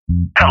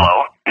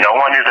Hello, no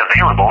one is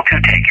available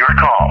to take your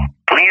call.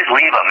 Please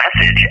leave a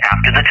message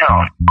after the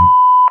tone.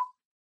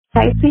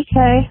 Hey,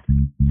 TK.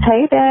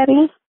 Hey,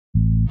 Daddy.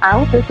 I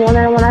was just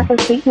wondering when I can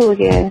see you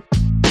again.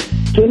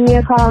 Give me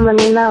a call and let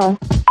me know.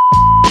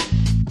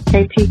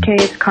 Hey,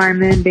 TK, it's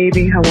Carmen,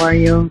 baby. How are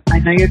you? I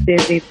know you're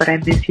busy, but I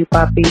miss you,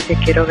 papi. Te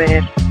quiero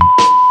ver.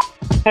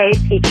 Hey,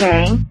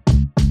 TK.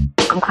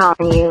 I'm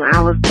calling you.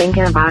 I was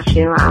thinking about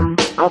you. I'm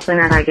hoping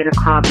that I get a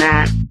call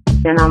back.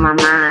 Been on my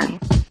mind.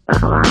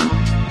 So,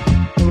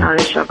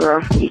 it's your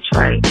girl from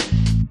Detroit.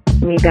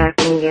 Me back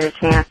when you get a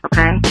chance,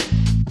 okay?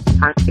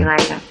 Talk to you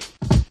later.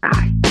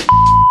 Bye.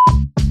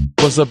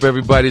 What's up,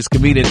 everybody? It's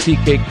comedian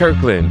TK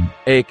Kirkland,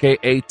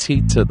 a.k.a.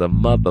 T to the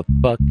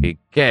motherfucking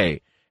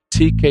K.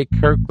 TK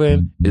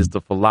Kirkland is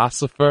the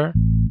philosopher.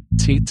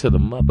 T to the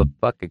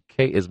motherfucking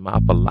K is my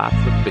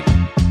philosophy.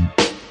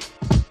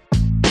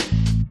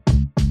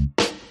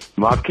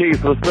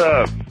 Marquise, what's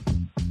up?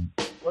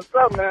 What's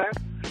up, man?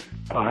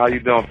 How you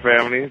doing,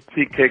 family?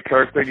 TK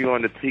Kirkland, you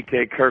on the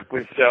TK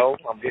Kirkland show.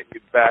 I'm getting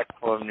you back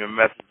from your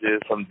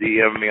messages from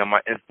DM me on my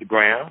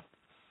Instagram.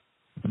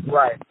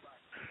 Right.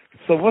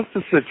 So what's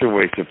the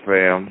situation,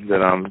 fam,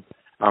 that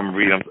I'm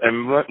reading?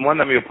 And one,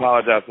 let me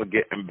apologize for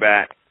getting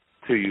back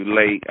to you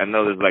late. I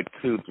know there's like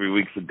 2-3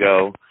 weeks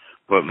ago,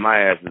 but my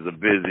ass is a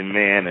busy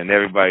man, and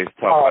everybody's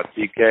talking about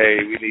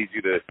TK. We need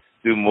you to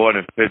do more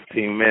than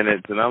 15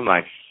 minutes, and I'm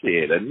like,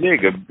 shit, a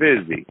nigga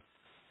busy.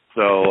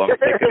 So I'm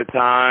taking the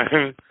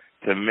time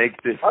to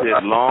make this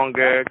shit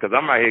longer, because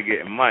I'm out here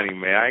getting money,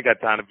 man. I ain't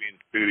got time to be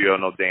in the studio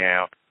no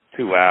damn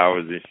 2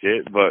 hours and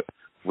shit, but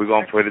we're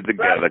going to put it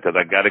together, because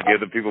I got to give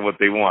the people what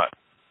they want.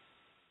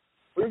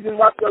 We just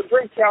watched your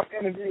drink count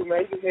interview,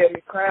 man. You just had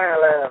me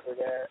crying laughing,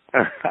 man.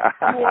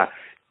 You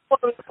one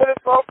of the best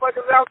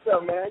motherfuckers out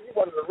there, man. You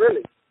one of the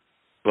really.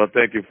 Well,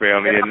 thank you,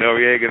 family. And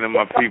Noriega and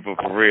my people,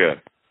 for real.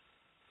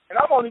 And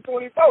I'm only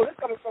 24. This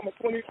coming from a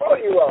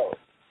 24-year-old.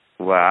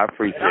 Wow, I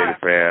appreciate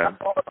it,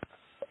 fam.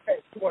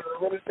 You one of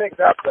the really things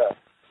out there.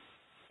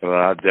 Well,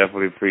 I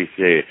definitely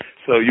appreciate it.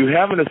 So you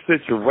having a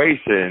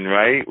situation,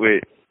 right,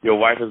 with your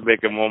wife is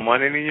making more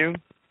money than you?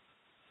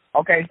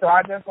 Okay, so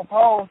I just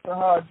proposed to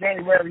her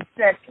January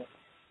 2nd.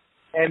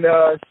 And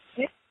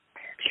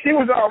she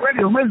was already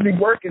originally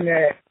working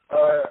at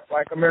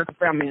American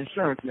Family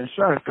Insurance.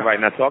 Right,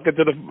 now talking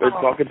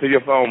to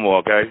your phone more,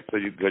 okay? So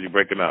you're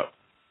breaking up.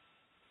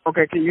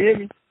 Okay, can you hear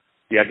me?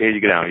 Yeah, I can hear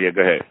you. Get down. Yeah,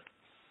 go ahead.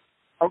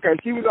 Okay,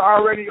 she was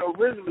already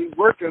originally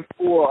working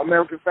for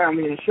American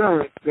Family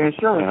Insurance, the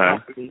insurance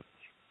company.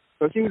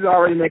 So she was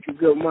already making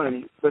good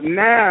money. But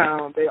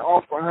now they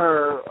offer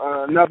her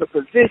another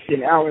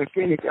position out in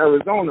Phoenix,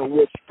 Arizona,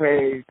 which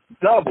pays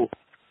double.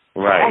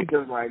 Right. So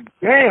I'm just like,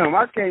 damn,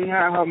 I can't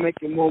have her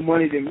making more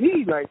money than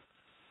me. Like,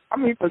 I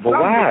mean, for some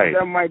niggas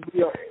that might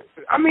be.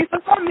 For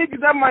some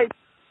niggas that might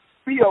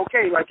be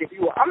okay. Like,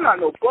 I'm not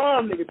no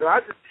bum nigga though. I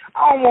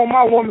don't want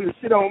my woman to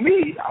shit on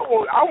me. I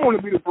want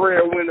to be the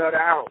breadwinner of the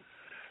house.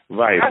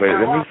 Right, but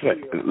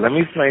let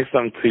me explain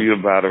something to you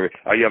about her.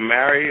 Are you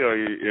married or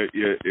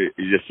you're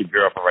just your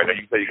girlfriend right now?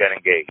 You said you got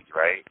engaged,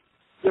 right?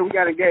 Yeah, we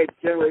got engaged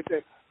January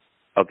 2nd.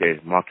 Okay,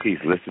 Marquise,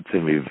 listen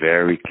to me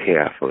very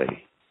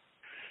carefully.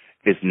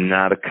 It's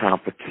not a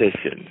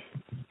competition.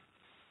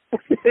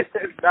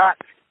 It's not.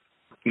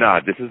 No,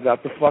 this is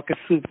not the fucking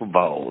Super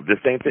Bowl. This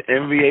ain't the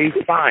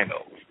NBA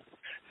Finals.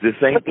 This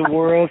ain't the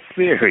World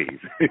Series.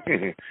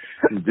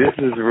 This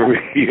is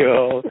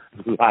real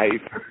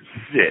life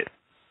shit.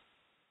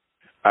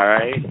 All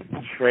right?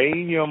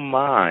 Train your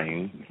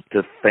mind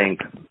to think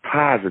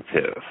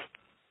positive.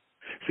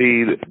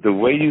 See, the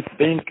way you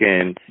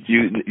thinking,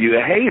 you're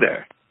a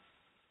hater.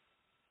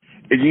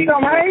 Yeah,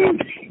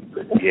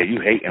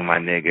 you hating my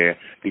nigga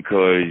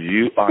because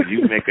you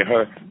making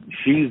her,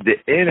 she's the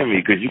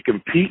enemy because you're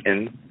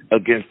competing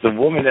against the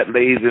woman that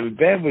lays in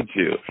bed with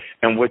you.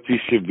 And what you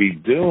should be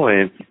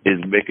doing is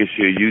making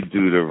sure you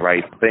do the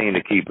right thing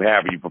to keep her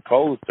happy. You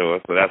propose to her,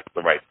 so that's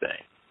the right thing.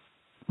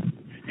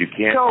 You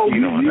can't. So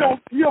you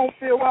don't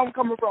feel where I'm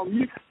coming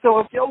from. So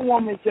if your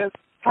woman just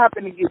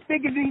happen to get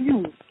bigger than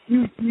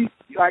you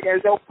like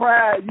as your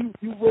pride,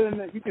 you willing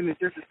to, you can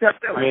just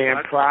accept that.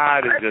 Man,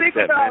 pride is just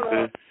that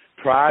mental.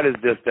 Pride is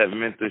just that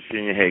mental shit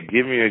in your head.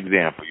 Give me an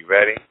example. You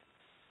ready?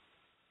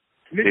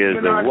 Is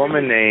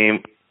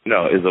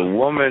a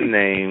woman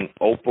named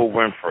Oprah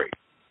Winfrey.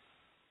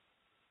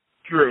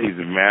 True. She's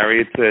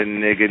married to a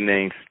nigga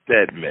named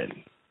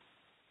Stedman.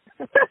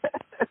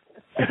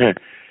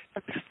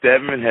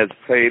 Stedman has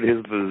played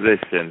his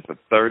position for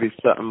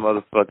 30-something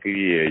motherfucking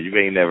years. You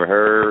ain't never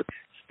heard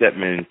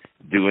Stedman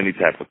do any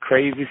type of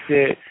crazy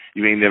shit.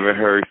 You ain't never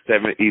heard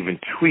Stedman even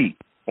tweet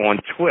on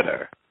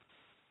Twitter.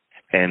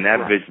 And that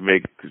bitch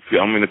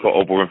I'm going to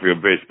call Oprah Winfrey a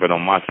bitch, but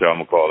on my show I'm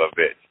going to call her a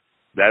bitch.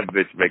 That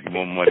bitch makes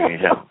more money than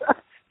him.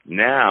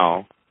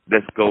 Now,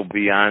 let's go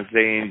Beyonce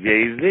and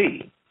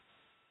Jay-Z.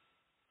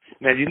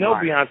 Now, you know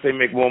Beyonce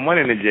make more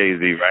money than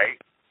Jay-Z, right?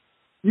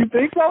 You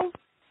think so?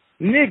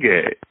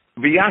 Nigga,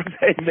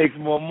 Beyonce makes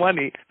more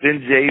money than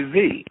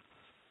Jay-Z.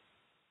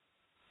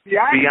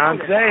 Yeah,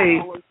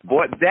 Beyonce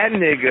bought that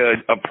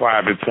nigga a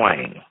private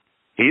plane.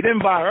 He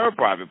didn't buy her a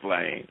private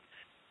plane.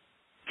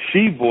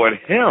 She bought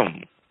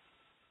him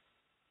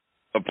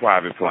a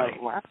private plane.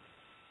 Wow.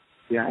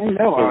 Yeah, I know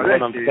so all that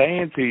what I'm shit.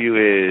 saying to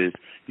you is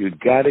you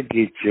got to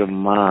get your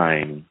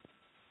mind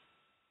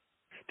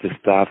to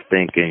stop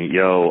thinking,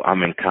 yo,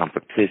 I'm in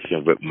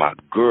competition with my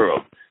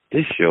girl.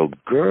 This your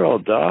girl,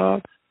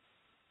 dog.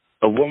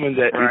 A woman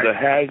that either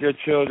has your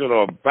children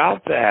or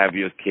about to have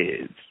your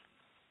kids.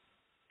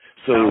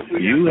 So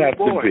you have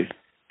to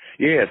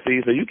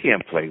be, so you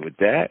can't play with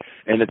that.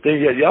 And the thing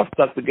is, y'all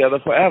stuck together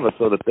forever.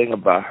 So the thing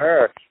about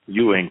her,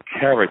 you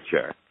encourage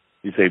her.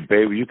 You say,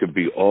 baby, you could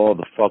be all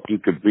the fuck you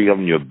could be.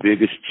 I'm your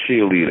biggest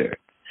cheerleader.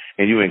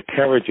 And you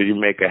encourage her. You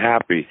make her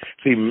happy.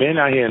 See, men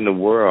out here in the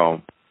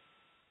world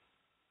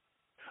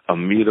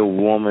meet a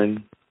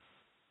woman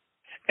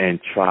and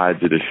try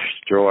to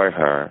destroy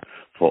her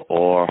for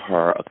all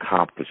her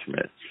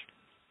accomplishments.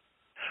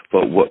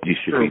 But what you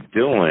should be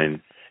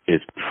doing is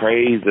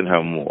praising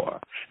her more.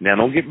 Now,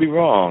 don't get me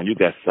wrong. You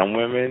got some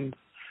women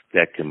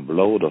that can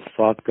blow the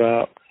fuck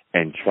up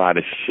and try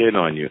to shit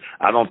on you.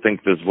 I don't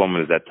think this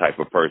woman is that type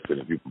of person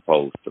if you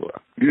propose to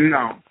her.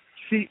 No.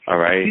 She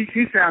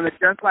sounded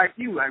just like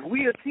you. Like,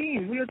 we a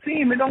team.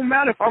 It don't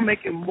matter if I'm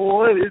making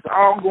more. It's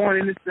all going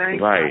in the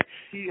same. Right.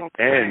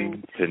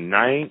 And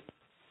tonight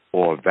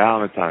or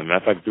Valentine's, matter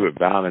of fact, do it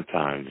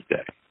Valentine's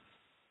Day.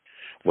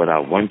 What I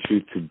want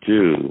you to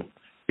do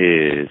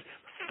is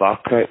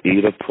fuck her,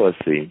 eat a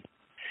pussy,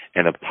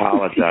 and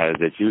apologize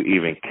that you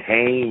even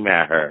came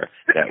at her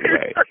that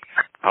way.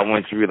 I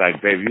want you to be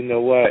like, baby, you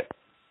know what?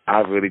 I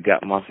really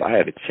got myself. I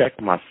had to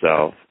check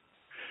myself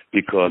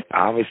because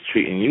I was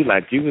treating you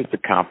like you was the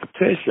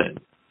competition.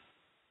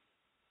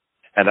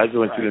 And I just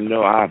want you to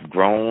know I've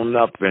grown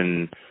up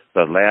in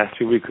the last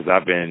 2 weeks because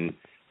I've been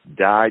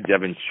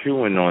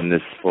chewing on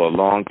this for a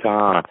long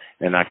time,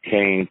 and I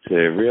came to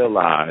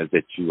realize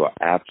that you are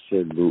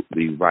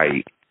absolutely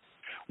right.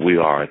 We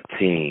are a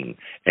team.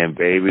 And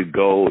baby,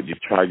 go, you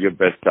try your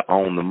best to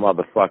own the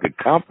motherfucking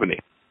company.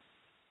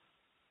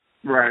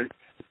 Right.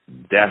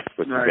 That's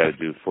what you got to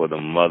do for the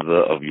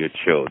mother of your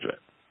children.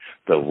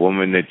 The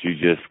woman that you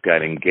just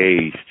got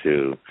engaged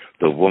to,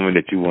 the woman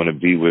that you want to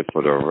be with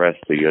for the rest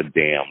of your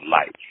damn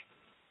life.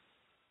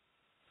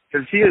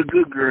 Because she a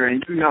good girl,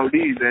 and you know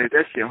these days,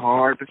 that shit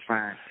hard to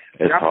find.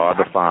 It's hard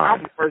to find.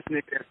 I'm the first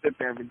nigga that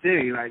stepped every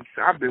day. Like,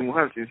 so I've been with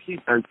her since she's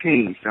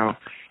 13, so.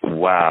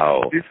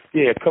 Wow.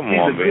 Yeah, come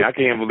on, man. I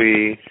can't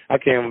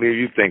believe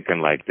you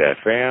thinking like that,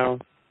 fam.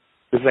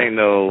 This ain't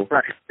no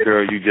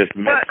girl you just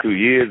met 2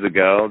 years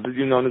ago. Did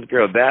you know this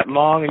girl that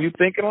long and you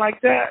thinking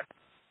like that?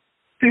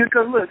 See,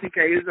 because look,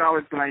 TK, it's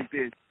always like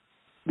this.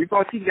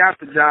 Before she got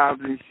the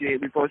jobs and shit,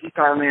 before she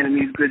started landing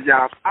these good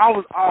jobs, I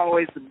was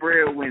always the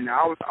breadwinner.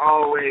 I was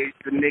always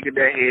the nigga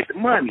that had the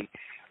money.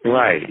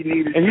 Right.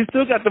 And you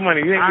still got the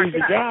money. You didn't lose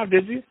your job,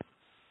 did you?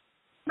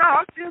 No,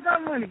 I still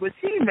got money, but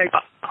she make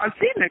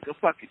a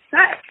fucking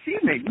sack. She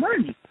make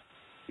money.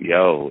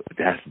 Yo,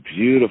 that's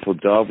beautiful,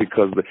 dog,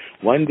 because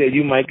one day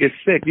you might get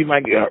sick. You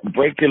might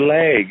break your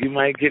leg. You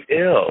might get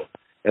ill.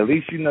 At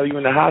least you know you're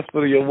in the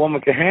hospital. Your woman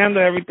can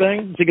handle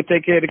everything. She can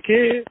take care of the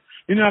kids.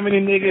 You know how many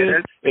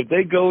niggas, if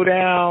they go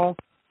down,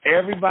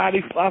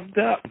 everybody fucked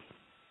up.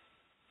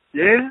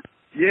 Yeah.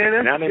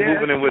 Now they're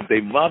moving in with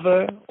their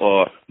mother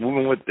or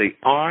moving with their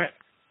aunt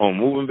or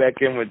moving back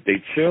in with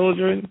their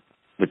children.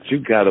 But you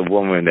got a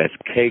woman that's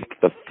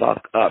caked the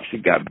fuck up. She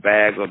got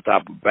bags on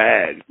top of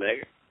bags,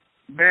 nigga.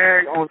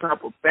 Bag on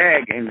top of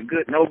bag, and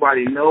good.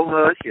 Nobody know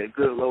her. She a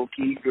good low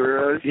key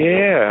girl.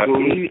 Yeah,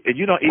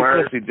 you don't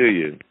eat pussy, do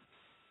you?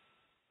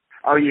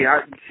 Oh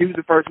yeah, she was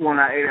the first one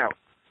I ate out.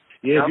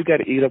 Yeah, you got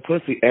to eat a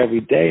pussy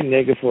every day,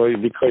 nigga,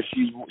 because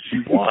she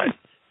won.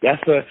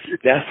 That's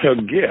her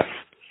gift.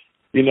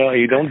 You know,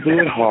 you don't do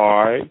it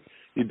hard.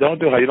 You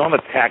don't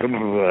attack them.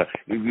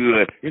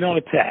 You don't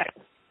attack.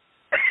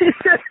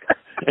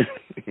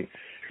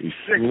 You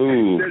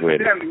smooth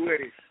with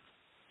it.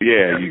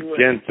 Yeah, you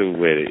gentle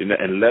with it.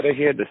 And let her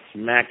hear the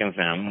smacking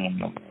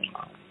sound.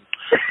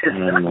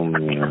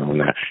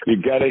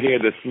 You got to hear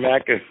the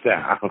smacking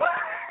sound.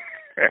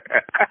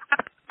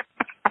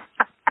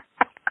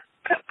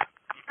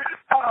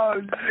 Oh,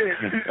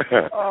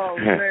 shit. Oh,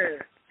 man.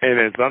 And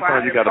then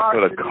sometimes you got to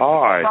put a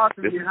card.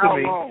 Listen to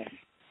me.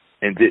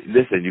 And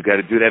listen, you got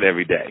to do that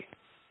every day.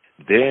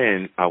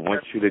 Then I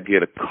want you to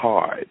get a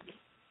card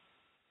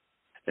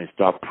and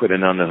start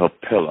putting under her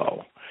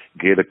pillow.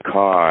 Get a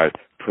card,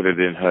 put it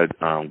in her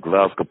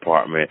glove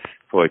compartment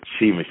for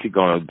achievement. She's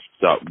going to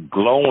start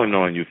glowing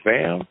on you,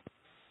 fam.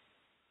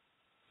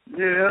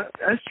 Yeah,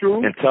 that's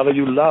true. And tell her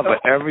you love her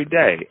every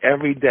day.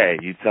 Every day.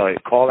 You tell her,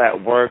 call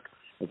at work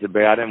and say,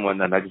 babe, I didn't want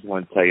nothing. I just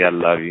want to tell you I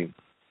love you.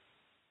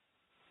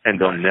 And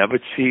don't never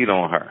cheat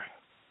on her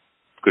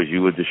because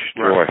you will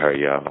destroy her,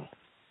 yo.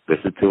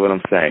 Listen to what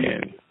I'm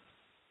saying.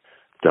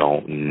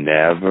 Don't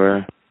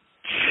never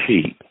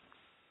cheat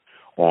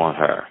on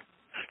her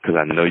because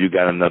I know you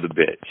got another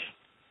bitch.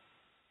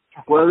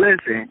 Well,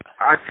 listen,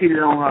 I cheated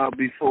on her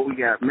before we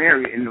got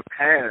married in the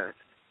past.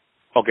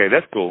 Okay,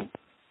 that's cool.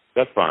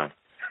 That's fine.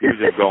 You're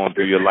just going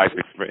through your life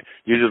experience.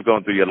 You're just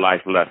going through your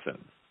life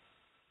lessons.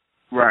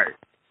 Right.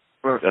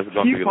 But that's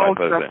gonna she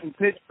posted up some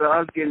pictures of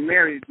us getting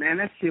married. Man,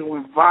 that shit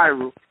went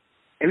viral.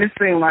 And it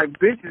seemed like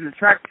bitches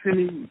attracted to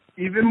me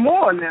even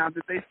more now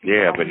that they see.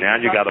 Yeah, but now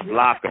you got to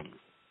block them.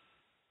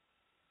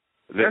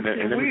 Let me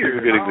give you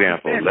a good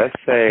example.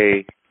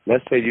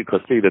 Let's say you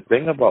could see the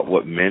thing about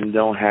what men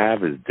don't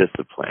have is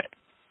discipline.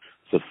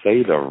 So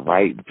say the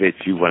right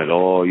bitch you wanted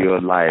all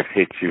your life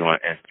hit you on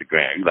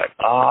Instagram. You're like,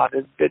 oh,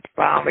 this bitch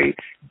finally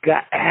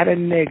got at a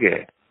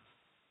nigga.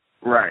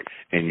 Right.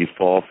 And you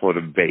fall for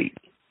the bait.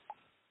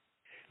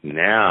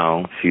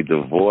 Now she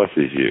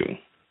divorces you.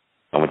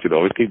 I want you to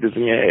always keep this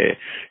in your head.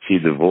 She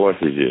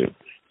divorces you.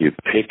 You're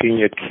picking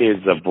your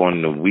kids up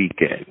on the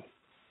weekend.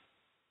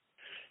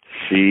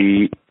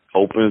 She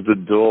opens the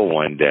door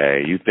one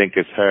day. You think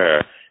it's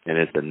her, and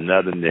it's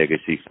another nigga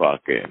she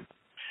fucking.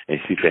 And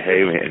she said,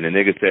 hey, and the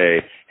nigga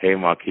say, hey,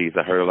 Marquise,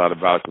 I heard a lot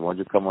about you. Why don't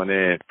you come on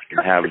in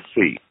and have a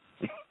seat?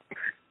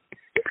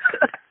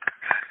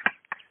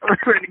 I'm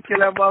ready to kill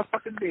that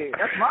motherfucker dead.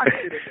 That's my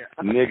shit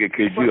in there. Nigga,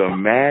 could you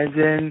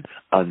imagine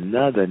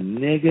another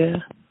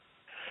nigga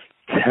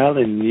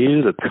telling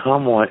you to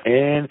come on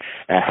in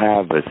and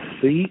have a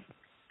seat?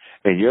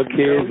 And your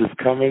kids is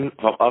coming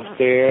from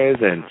upstairs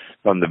and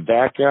from the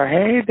backyard,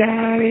 hey,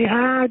 Daddy,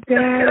 hi,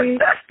 Daddy.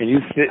 And you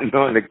sitting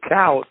on the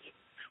couch,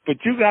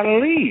 but you got to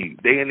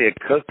leave. They in there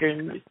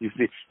cooking. You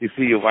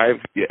see your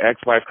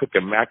ex-wife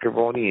cooking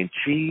macaroni and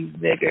cheese,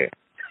 nigga.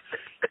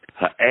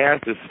 Her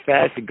ass is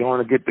fat. She's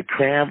going to get the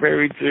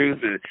cranberry juice.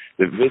 And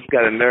the bitch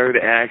got a nerve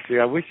to ask you,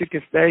 I wish you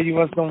could stay. You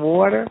want some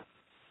water?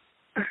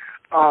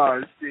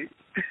 Oh, shit.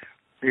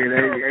 Yeah,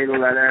 they ain't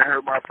gonna let that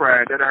hurt my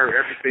pride. That hurt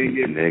everything.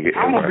 Yeah, nigga,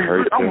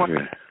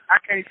 I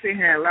can't sit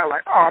here and lie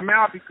like, oh, man,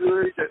 I'll be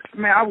good.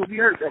 Man, I will be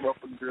hurt, that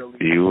motherfucking girl.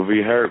 You will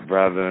be hurt,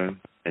 brother.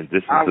 And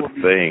this is the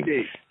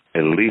thing.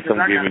 At least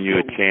I'm giving you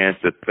a chance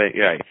to think.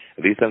 Yeah,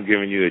 at least I'm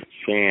giving you a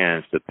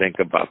chance to think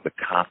about the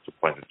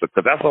consequences.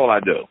 Because that's all I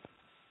do.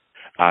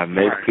 I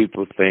make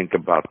people think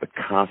about the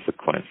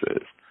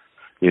consequences,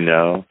 you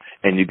know.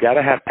 And you got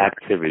to have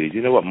activities.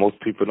 You know what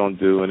most people don't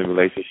do in a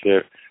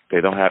relationship? They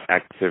don't have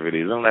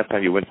activities. When the last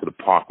time you went to the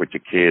park with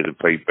your kids and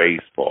played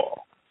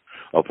baseball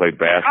or played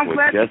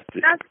basketball?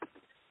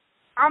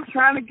 I'm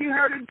trying to get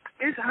her to.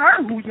 It's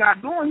her who's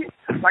not doing it.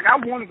 Like, I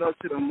want to go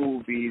to the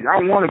movies. I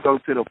want to go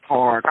to the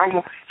park.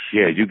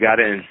 Yeah, you got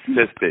to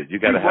insist it. You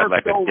got to have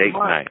like a date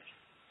night.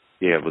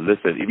 Yeah, but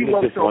listen, even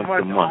if it's once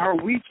a month. On her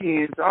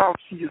weekends off,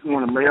 she just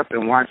want to lay up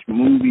and watch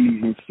movies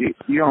and shit.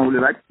 She don't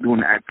really like doing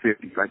the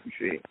activities, like you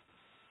said.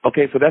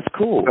 Okay, so that's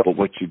cool. But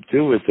what you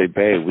do is say,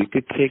 babe, we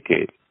could kick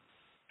it,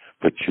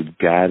 but you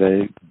got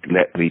to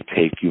let me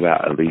take you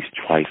out at least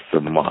twice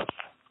a month.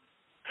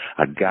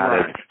 I got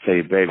to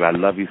say, babe, I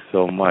love you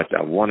so much.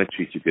 I want to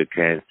treat you good.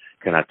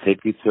 Can I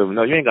take you to?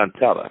 No, you ain't going to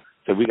tell her.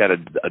 So we got a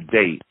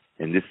date,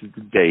 and this is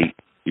the date.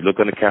 You look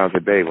on the calendar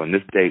and say, babe, on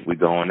this date we're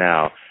going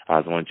out. I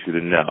just want you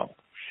to know.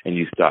 And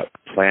you start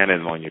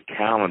planning on your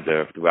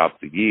calendar throughout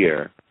the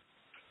year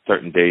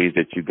certain days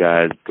that you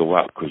guys go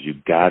out, because you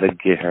got to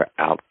get her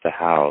out the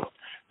house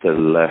to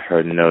let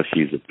her know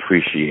she's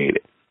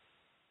appreciated.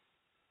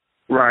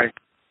 Right.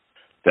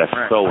 That's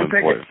so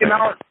important.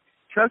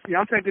 Trust me,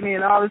 I'm taking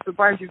in all this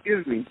advice you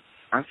give me.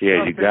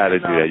 Yeah, you got to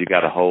do that. You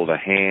got to hold her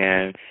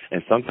hand,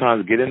 and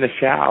sometimes get in the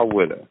shower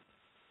with her.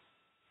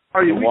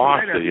 Oh, yeah,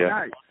 wash her, yeah.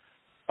 Night.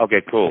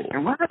 Okay, cool.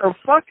 And why the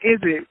fuck is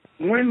it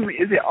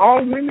all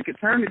women can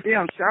turn the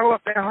damn shower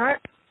up that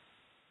hot?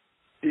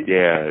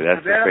 Yeah,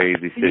 that's the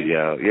crazy shit,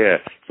 yo. Yeah.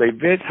 Say,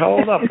 bitch,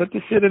 hold up. Put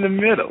the shit in the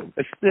middle.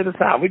 This shit is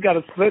hot. We got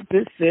to split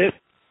this shit.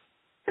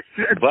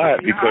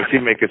 But because she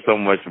making so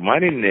much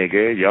money,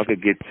 nigga, y'all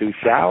could get 2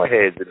 shower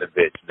heads in the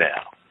bitch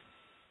now.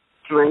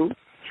 True.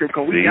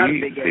 Because we got a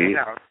big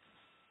ass house.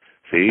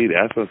 See,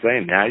 that's what I'm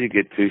saying. Now you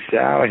get 2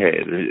 shower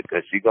heads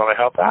because she's going to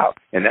help out.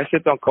 And that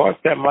shit don't cost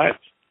that much.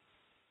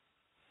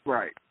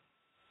 Right.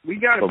 We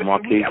got 2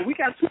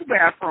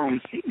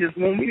 bathrooms. She just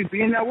want me to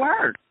be in that with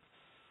her.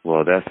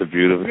 Well, that's a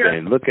beautiful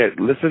thing.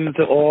 Listen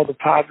to all the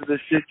positive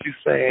shit you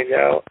saying,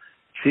 yo.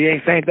 She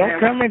ain't saying, don't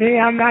come in here.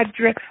 I'm not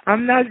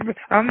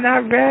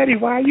ready.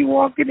 Why are you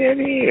walking in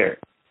here?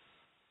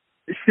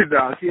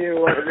 No, she ain't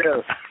want to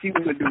do. She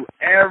want to do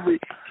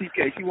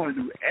she want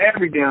to do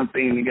every damn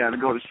thing. You got to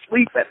go to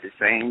sleep at the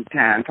same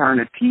time, turn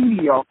the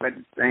TV off at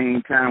the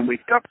same time,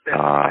 wake up at the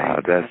same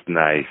time. That's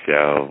nice,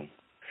 yo.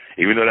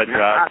 Even though that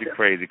drives you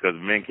crazy, because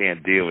men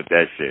can't deal with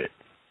that shit.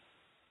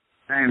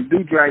 And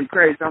do drive you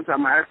crazy.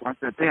 Sometimes I ask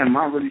myself, damn, am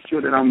I really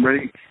sure that I'm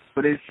ready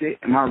for this shit?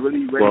 Am I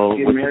really ready to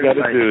get married? Well, what you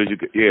got to do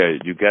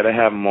is, you got to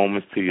have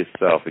moments to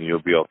yourself, and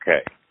you'll be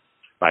okay.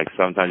 Like,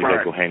 sometimes you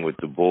got to go hang with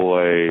the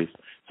boys.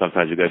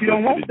 Sometimes you got to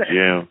go to the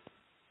gym.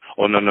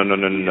 Oh, no.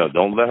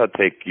 Don't let her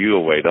take you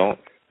away. Don't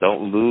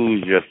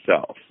lose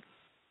yourself.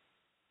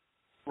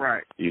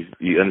 Right. You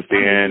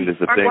understand?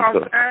 There's a thing.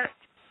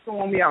 She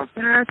want me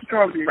outside. She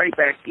calls me right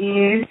back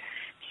in.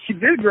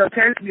 This girl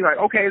texts me like,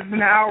 okay, it's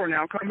been an hour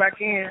now. Come back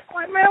in. I'm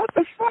like, man, what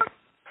the fuck?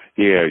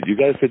 Yeah, you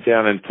got to sit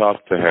down and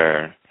talk to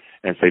her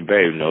and say,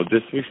 babe, no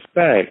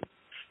disrespect.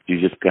 You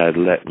just got to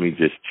let me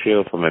just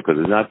chill for a minute, because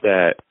it's not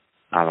that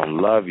I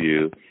don't love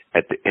you.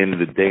 at the end of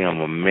the day, I'm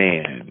a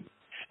man,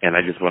 and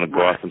I just want to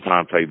go out sometime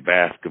and play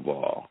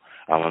basketball.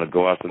 I want to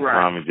go out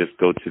sometime and just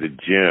go to the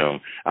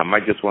gym. I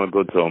might just want to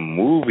go to a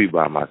movie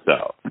by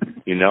myself.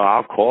 You know,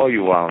 I'll call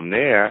you while I'm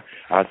there.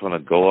 I just want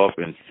to go up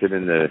and sit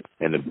in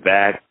the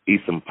back, eat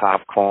some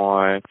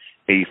popcorn,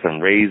 eat some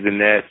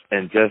Raisinets,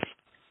 and just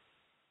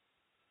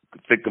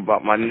think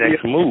about my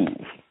next move.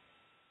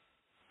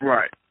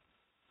 Right.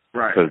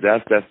 Because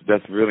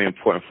that's really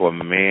important for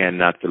a man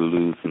not to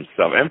lose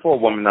himself, and for a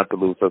woman not to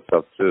lose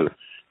herself too.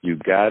 You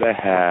gotta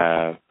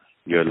have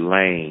your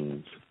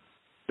lanes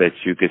that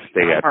you can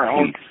stay at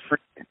peace.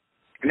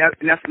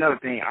 And that's another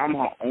thing. I'm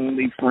her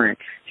only friend.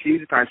 She's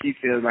the type she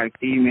feels like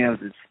females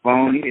is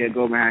phony. They'll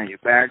go behind your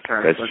back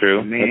trying to fuck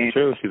a man. That's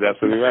true. She's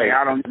absolutely right.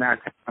 I don't even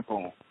have time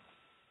for them.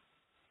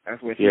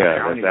 That's what she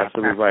that's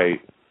absolutely right.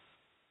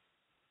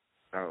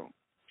 So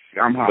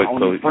I'm her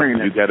only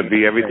friend. You got to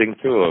be everything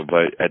to her,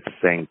 but at the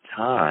same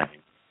time,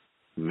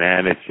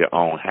 manage your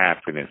own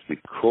happiness,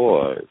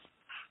 because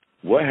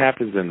what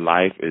happens in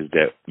life is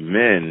that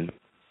men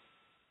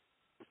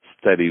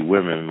study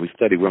women. We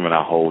study women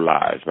our whole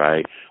lives,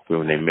 right?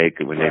 When they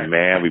they're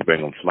mad, we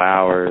bring them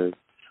flowers.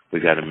 We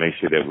got to make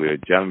sure that we're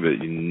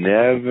gentlemen. You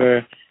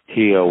never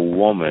hear a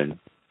woman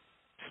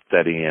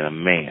studying a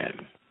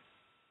man.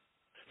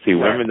 See,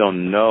 women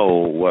don't know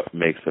what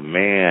makes a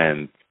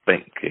man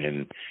think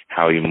and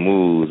how he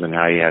moves and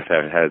how he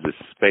has his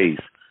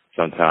space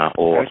sometimes,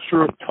 or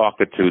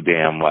talking too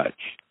damn much.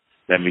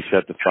 Let me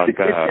shut the fuck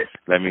up.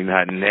 Let me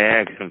not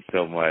nag him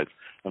so much.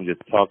 I'm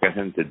just talking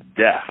him to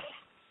death.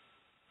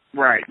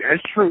 Right,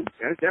 that's true.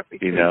 That's definitely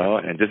true. You know,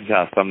 and this is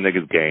how some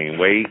niggas gain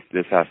weight.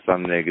 This is how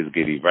some niggas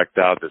get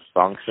erectile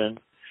dysfunction,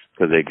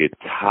 because they get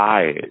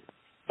tired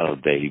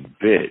of they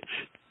bitch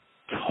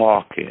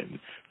talking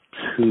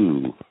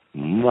too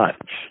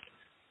much.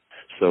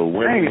 So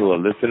women who are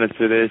listening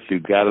to this, you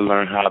got to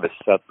learn how to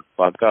shut the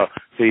fuck up.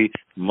 See,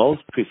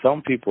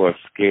 some people are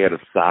scared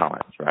of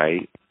silence,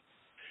 right?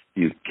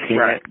 You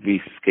can't be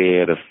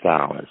scared of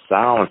silence.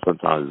 Silence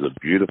sometimes is a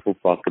beautiful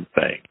fucking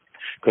thing,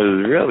 because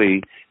there's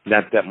really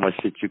not that much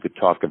shit you could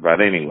talk about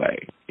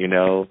anyway, you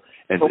know?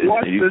 And but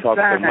what's you the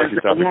sign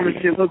that a woman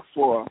should look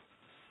for?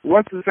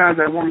 What's the signs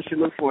that a woman should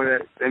look for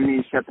that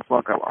means shut the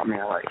fuck up? I mean,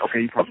 like,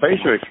 okay, you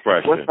facial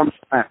expression. What's some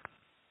sign?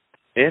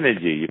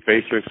 Energy, your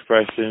facial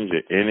expressions,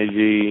 your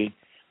energy.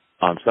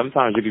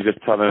 Sometimes you can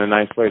just tell in a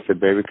nice way, say,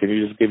 baby, can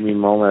you just give me a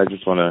moment? I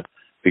just want to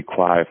be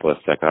quiet for a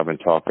second. I've been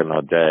talking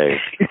all day.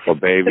 Or,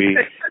 baby,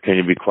 can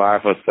you be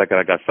quiet for a second?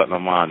 I got something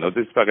on mind. No,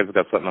 this fucker's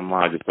got something on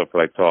mind. I just don't feel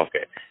like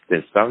talking.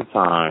 Then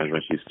sometimes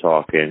when she's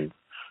talking,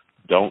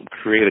 don't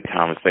create a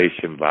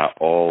conversation by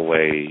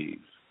always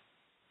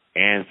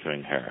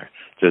answering her.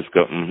 Just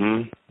go,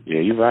 yeah,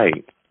 you're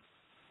right.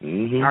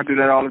 I do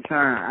that all the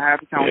time. I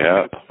have to tell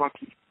her what the fuck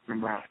you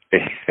talking about.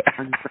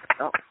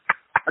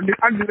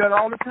 I do that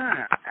all the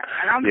time.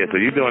 So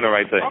you're doing the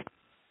right thing.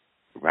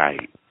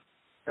 Right.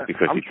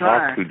 Because she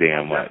talks too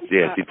damn much.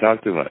 Yeah, she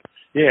talks too much.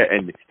 Yeah,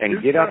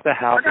 and get out the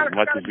house as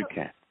much as you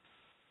can.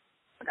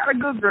 I got a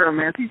good girl,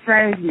 man. She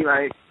changed me.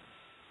 Like,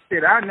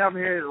 shit, I never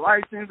had a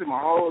license in my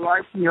whole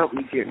life. She helped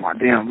me get my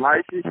damn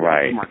license.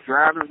 Right. My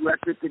driver's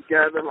record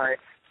together. Like,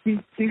 she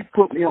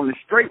put me on the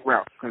straight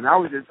route, because I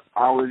was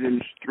in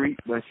the street,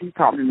 but she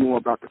taught me more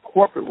about the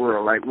corporate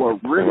world, like what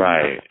really.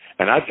 Right.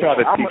 And I try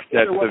to teach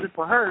that. If it wasn't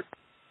for her.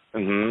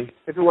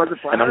 If it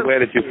wasn't for her. And I'm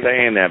glad that you're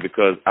saying that,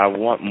 because I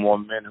want more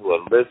men who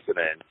are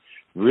listening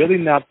really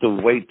not to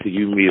wait till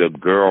you meet a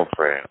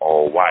girlfriend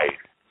or a wife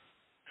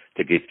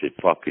to get your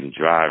fucking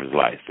driver's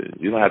license.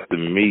 You don't have to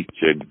meet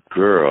your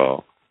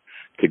girl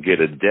to get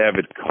a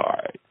debit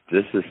card.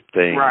 This is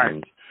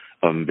things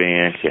a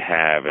man should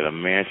have, and a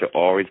man should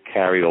always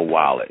carry a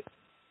wallet.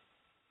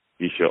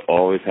 You should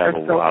always have a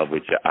wallet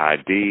with your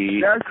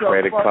ID,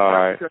 credit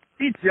card.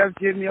 She just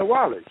gave me a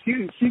wallet.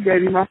 She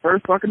gave me my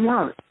first fucking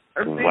wallet.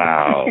 Everything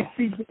wow.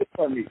 She did it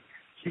for me.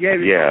 She gave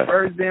me my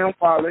first damn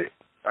wallet,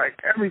 like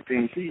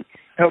everything. She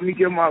helped me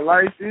get my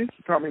license.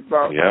 She taught me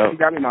about. She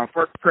got me my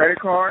first credit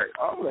card.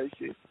 All that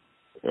shit.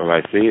 Well,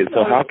 I see it.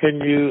 So how can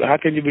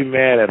you be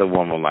mad at a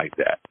woman like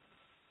that?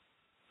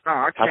 No,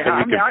 I can't.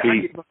 How can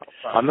you compete?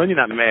 I know you're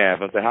not mad,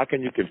 but how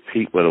can you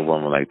compete with a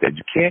woman like that?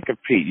 You can't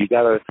compete. You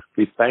gotta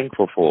be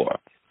thankful for her,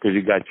 because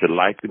you got your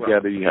life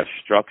together. You have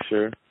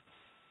structure.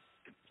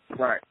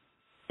 Right.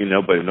 You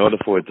know, but in order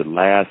for it to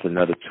last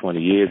another 20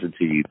 years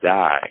until you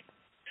die,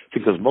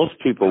 because most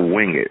people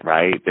wing it,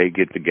 right? They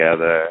get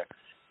together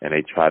and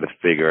they try to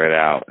figure it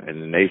out,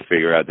 and then they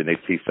figure out, then they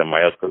see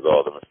somebody else because of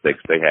all the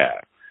mistakes they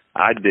have.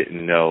 I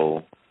didn't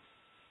know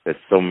that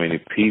so many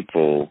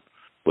people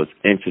was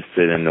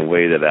interested in the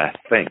way that I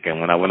think.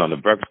 And when I went on the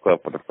Breakfast Club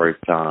for the first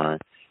time,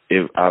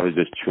 I was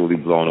just truly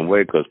blown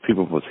away, because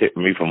people was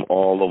hitting me from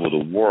all over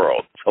the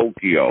world,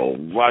 Tokyo,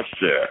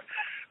 Russia,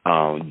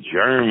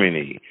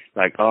 Germany,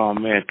 like, oh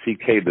man,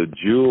 TK the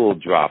jewel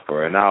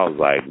dropper, and I was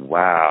like,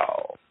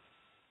 wow,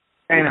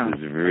 this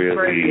is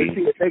really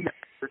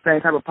the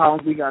same type of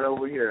problems we got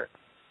over here.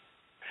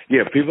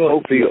 Yeah, people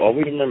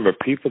always remember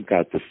people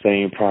got the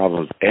same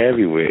problems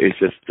everywhere. It's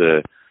just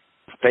the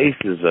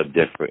faces are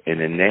different and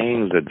the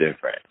names are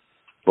different.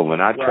 But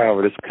when I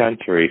travel this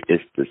country,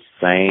 it's the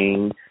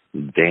same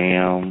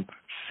damn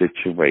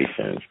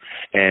situations.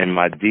 And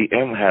my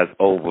DM has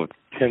over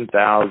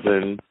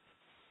 10,000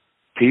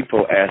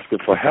 people asking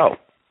for help.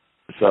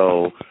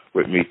 So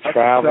with me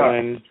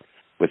traveling,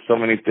 with so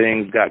many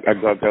things I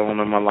got going on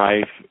in my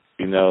life,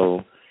 you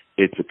know,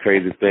 it's a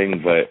crazy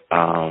thing, but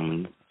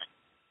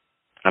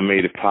I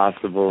made it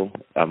possible.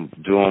 I'm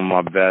doing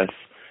my best.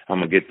 I'm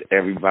going to get to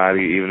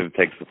everybody, even if it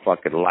takes a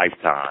fucking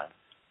lifetime,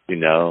 you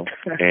know.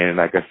 And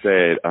like I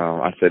said,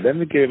 let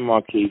me give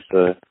Marquise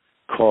a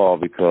call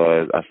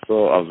because I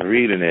was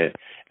reading it,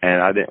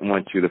 and I didn't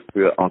want you to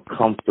feel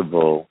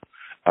uncomfortable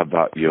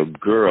about your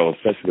girl,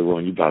 especially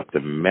when you're about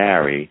to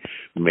marry,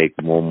 make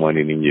more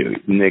money than you.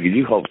 Nigga,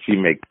 you hope she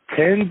make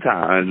 10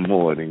 times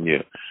more than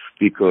you.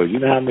 Because you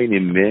know how many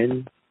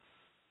men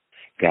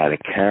got to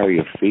carry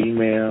a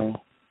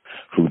female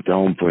who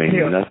don't bring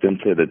nothing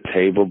to the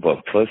table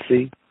but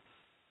pussy?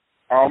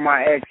 All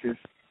my exes.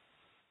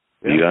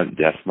 Yeah,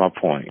 that's my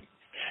point.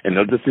 And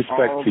no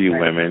disrespect to you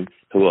women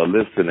who are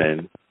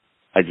listening,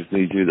 I just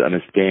need you to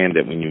understand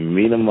that when you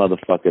meet a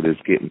motherfucker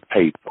that's getting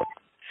paper,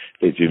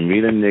 that you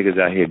meet a niggas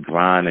out here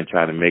grinding and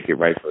trying to make it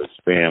right for his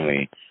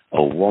family,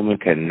 a woman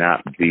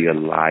cannot be a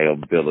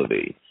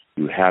liability.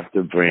 You have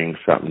to bring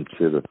something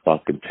to the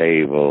fucking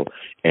table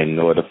in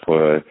order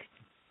for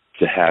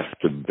to have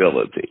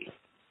stability.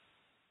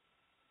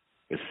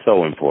 It's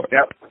so important.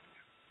 Yep.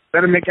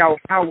 Better make our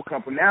power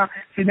couple. Now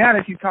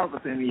that you're talking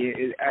to me,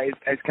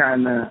 it's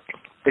kind of,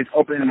 it's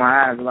opening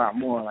my eyes a lot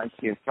more. Like,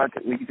 yeah, fuck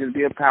it, we can just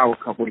be a power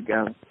couple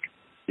together.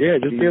 Yeah,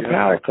 just be a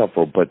power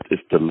couple, but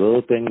it's the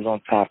little things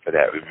on top of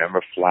that.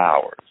 Remember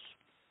flowers.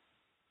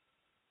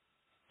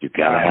 You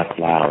gotta have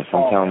flowers.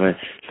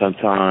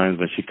 Sometimes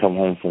when she come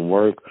home from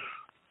work,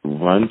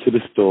 run to the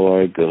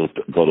store, go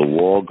to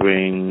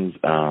Walgreens.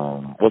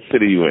 What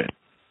city you in?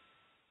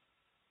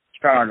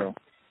 Chicago.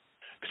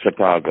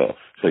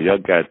 So y'all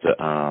got the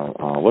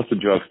what's the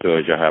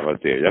drugstores y'all have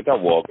out there? Y'all got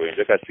Walgreens,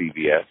 y'all got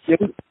CVS.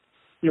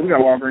 Yeah, we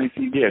got Walgreens,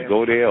 CVS. Yeah,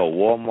 go there or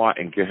Walmart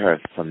and get her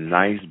some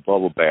nice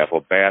bubble bath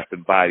or Bath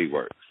and Body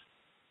Works.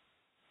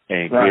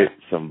 And get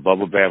some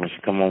bubble bath when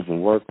she come home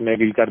from work, nigga.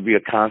 You got to be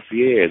a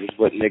concierge. That's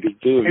what niggas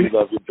do. You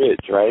love your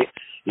bitch, right?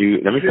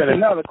 Let me finish.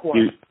 Another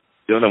question.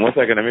 No, 1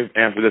 second. Let me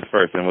answer this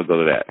first, and we'll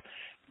go to that.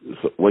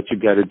 So what you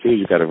got to do,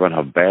 you got to run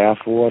her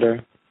bath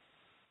water.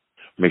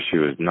 Make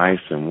sure it's nice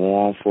and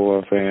warm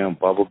for her, fam.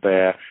 Bubble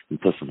bath. You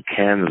put some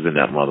candles in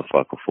that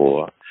motherfucker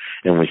for her.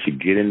 And when she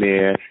get in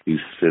there, you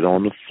sit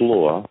on the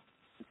floor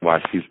while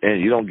she's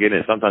in. You don't get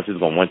in. Sometimes she's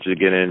going to want you to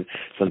get in.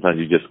 Sometimes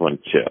you just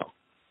want to chill.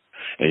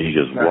 And you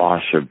just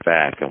wash her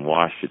back and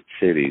wash her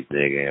titties,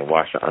 nigga, and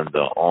wash her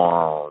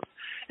underarms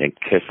and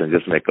kiss her and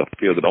just make her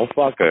feel good. Don't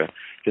fuck her.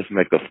 Just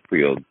make her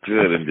feel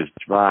good and just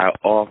dry her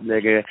off,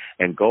 nigga,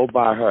 and go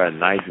buy her a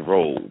nice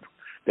robe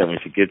that when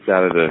she gets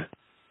out of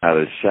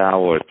the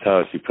shower or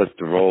tub, she puts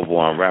the robe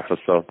on, wrap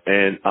herself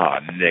in,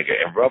 nigga,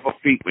 and rub her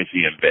feet when she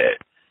in bed.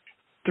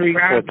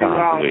 3-4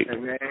 times a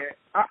week. Man.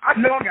 I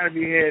know I gotta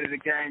be ahead of the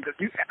game because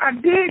I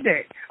did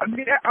that.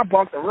 I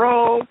bought the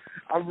robe.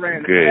 I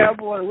ran the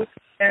cowboy with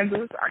the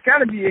candles. I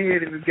gotta be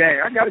ahead of the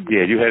game.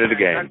 Yeah, you ahead of the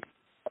game.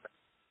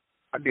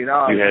 I did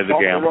all. You ahead of the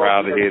game. I'm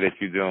proud to hear that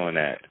you're doing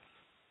that.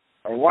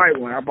 A white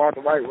one. I bought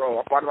the white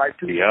robe. I bought it like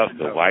 2 years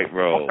ago. The white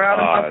robe.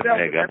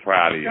 Nigga, I'm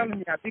proud of you.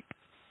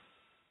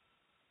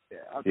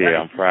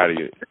 I'm proud of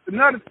you.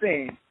 Another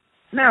thing.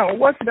 Now,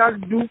 what should I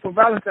do for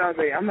Valentine's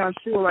Day? I'm not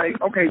sure.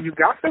 Like, okay, you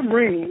got the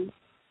ring.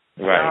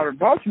 Right. I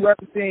bought you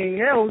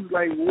everything else.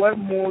 Like,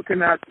 what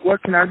can I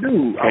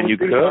do? Can you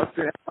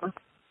cook?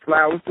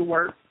 Flowers to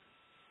work.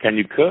 Can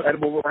you cook?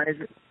 Edible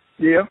arrangement.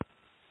 Yeah.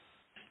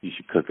 You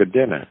should cook a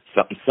dinner.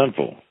 Something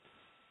simple.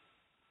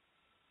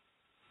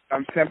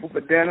 Something simple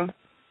for dinner?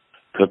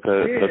 Cook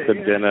a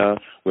dinner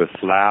with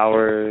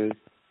flowers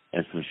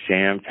and some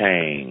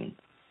champagne.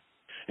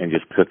 And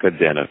just cook a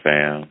dinner,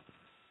 fam.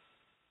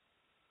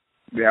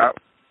 Yeah.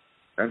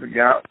 That's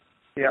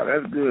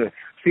good.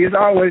 See, it's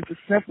always the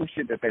simple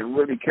shit that they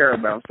really care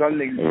about. Some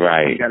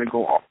niggas got to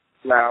go off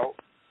loud.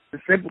 The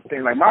simple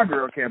thing, like my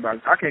girl care about.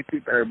 I can't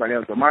speak for everybody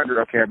else, but my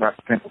girl care about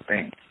the simple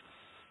things.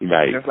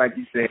 Right. Just like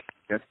you said,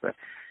 just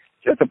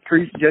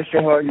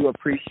show her you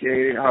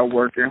appreciate her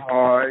working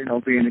hard,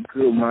 being a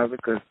good mother,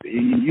 because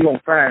you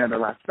don't find that a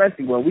lot,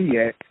 especially where we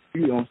at.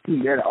 You don't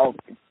see that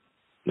often.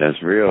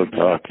 That's real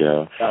talk,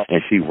 yo.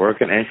 And she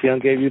working, and she done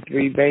gave you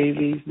 3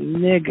 babies?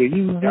 Nigga,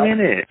 you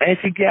winning. And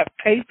she got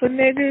paper,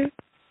 nigga?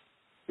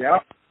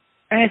 Yep.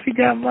 And she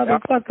got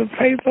motherfucking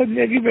paper,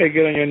 nigga. You better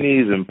get on your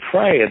knees and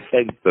pray and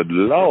thank the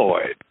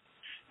Lord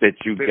that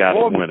you got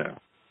a winner.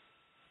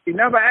 She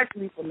never asked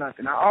me for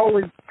nothing.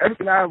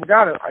 Everything I ever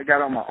got, I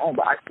got on my own.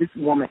 But this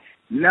woman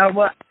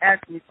never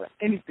asked me for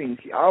anything.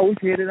 She always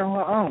did it on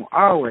her own,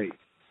 always.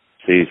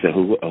 See, so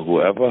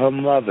whoever her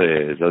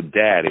mother is, or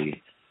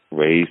daddy,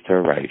 raised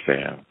her right,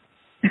 fam.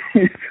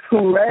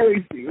 Who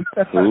raised you?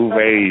 Who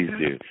raised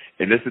you?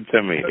 And listen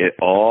to me, it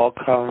all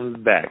comes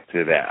back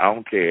to that. I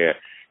don't care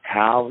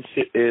how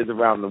shit is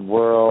around the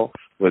world,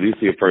 whether you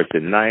see a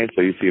person nice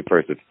or you see a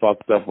person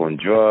fucked up on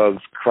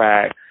drugs,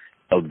 crack,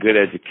 a good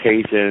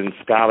education,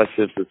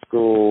 scholarships at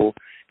school,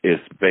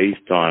 it's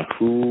based on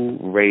who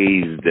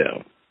raised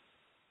them.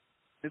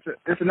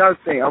 It's another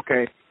thing.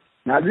 Okay,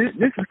 now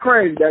this is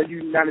crazy that you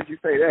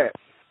say that.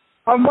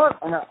 Her mother,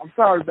 I'm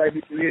sorry,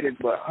 baby, to hear this,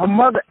 but her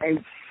mother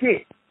ain't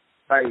shit.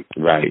 Like,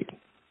 right.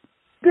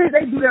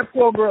 They do that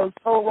poor girl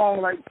so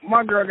wrong. Like,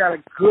 my girl got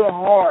a good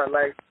heart.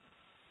 Like,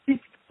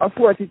 I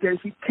swear she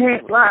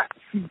can't lie.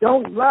 She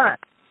don't lie.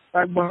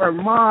 Like, but her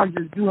mom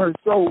just do her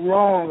so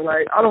wrong.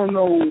 Like, I don't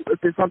know if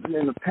there's something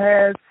in the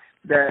past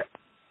that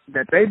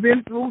they've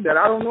been through that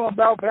I don't know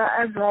about, but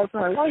I ask her all the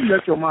time, why you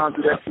let your mom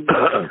do that to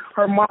you?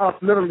 Her mom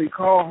literally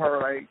called her,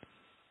 like,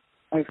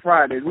 on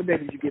Fridays. What day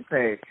did you get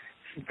paid?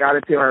 She got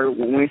to tell her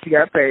when she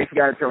got paid. She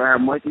got to tell her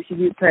how much did she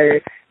get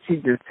paid. She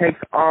just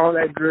takes all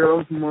that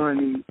girl's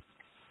money.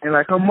 And,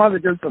 like, her mother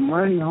just a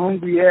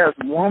money-hungry-ass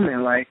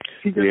woman. Like,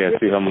 she just... Yeah,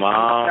 see, her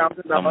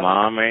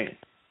mom ain't...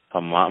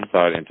 I'm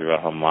sorry to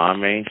interrupt. Her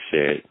mom ain't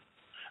shit.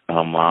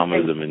 Her mom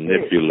is a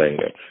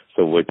manipulator.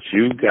 So what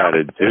you got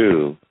to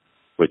do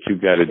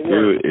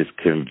is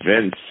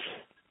convince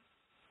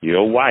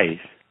your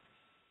wife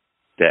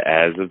that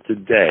as of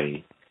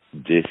today,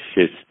 this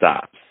shit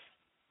stops.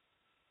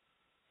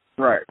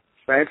 Right.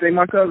 Same thing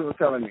my cousin was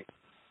telling me.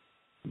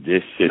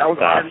 This shit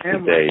stops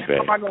today, baby.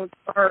 How am I going to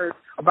tell her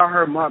about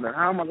her mother?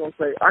 How am I going to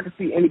say? I can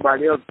see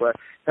anybody else, but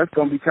that's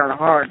going to be kind of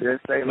hard to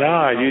say.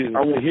 Like,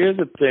 here's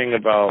the thing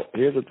about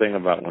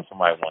when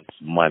somebody wants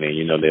money,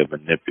 you know, they're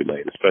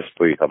manipulated,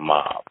 especially her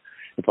mom.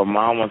 If her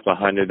mom wants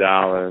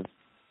 $100,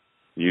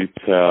 you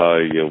tell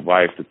your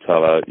wife to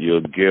tell her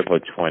you'll give her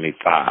 $25.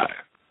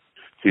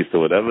 See, so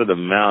whatever the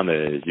amount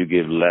is, you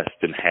give less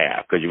than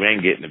half because you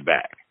ain't getting it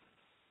back.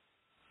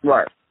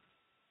 Right.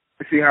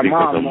 See, her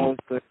mom knows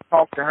to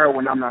talk to her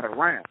when I'm not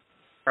around.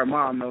 Her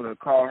mom knows to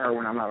call her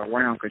when I'm not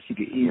around because she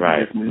can easily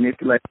just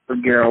manipulate her,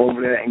 get her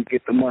over there, and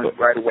get the money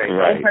right away.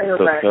 Right. Don't pay her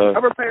back.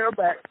 Never pay her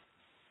back.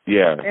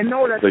 Yeah. And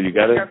know that she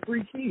got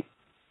 3 kids.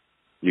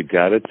 You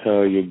got to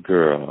tell your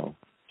girl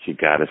she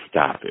got to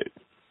stop it.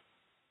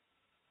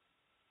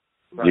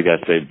 Right. You got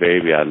to say,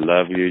 baby, I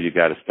love you. You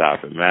got to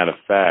stop it. Matter of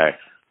fact,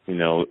 you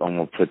know, I'm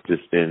going to put this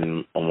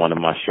in on one of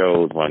my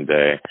shows one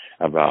day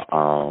about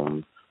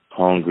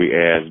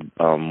hungry-ass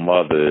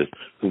mothers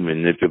who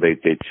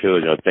manipulate their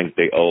children or think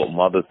they owe,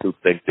 mothers who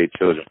think their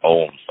children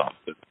owe them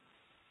something.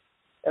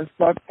 That's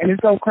fuck, and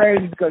it's so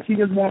crazy because she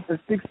just won for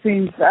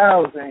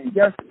 $16,000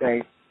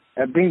 yesterday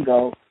at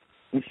bingo,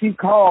 and she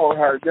called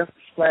her just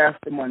to splash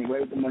the money,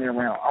 wave the money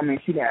around. I mean,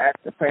 she didn't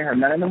ask to pay her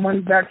none of the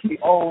money back. She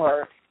owed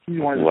her. She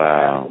wanted to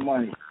splash the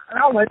money. And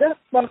I was like, that's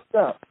fucked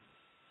up.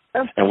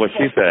 And what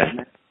she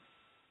said?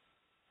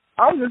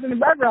 I was just in the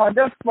background,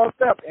 that's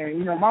fucked up. And,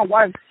 you know, my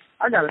wife,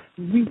 I got a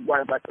sweet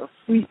wife, like a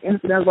sweet,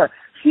 innocent wife.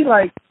 She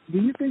like, do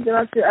you think that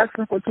I should ask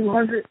her for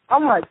 $200?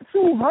 I'm like,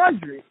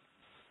 $200?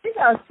 She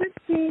got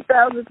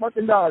 $16,000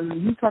 fucking dollars,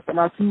 and you talking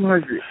about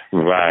 $200?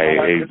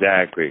 Right,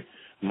 exactly.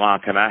 Mom,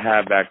 can I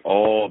have back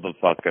all the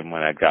fucking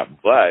money I got?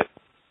 But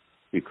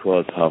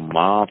because her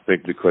mom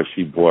thinks because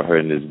she brought her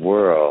in this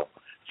world,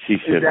 she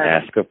shouldn't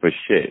ask her for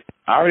shit.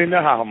 I already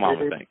know how her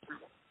mama thinks.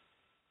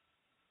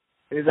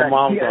 Her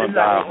mom's gonna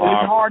die a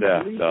horrible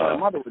death. Her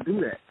mother would do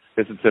that.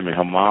 Listen to me.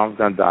 Her mom's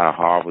gonna die a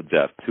horrible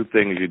death. 2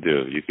 things you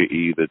do. You could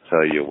either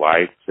tell your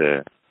wife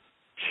to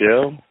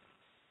chill,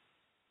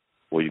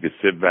 or you could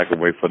sit back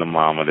and wait for the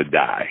mama to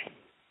die.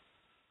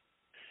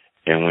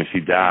 And when she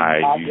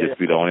dies, you just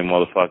be the only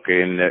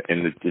motherfucker in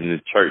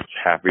the church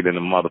happy than the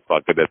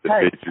motherfucker that the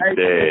bitch is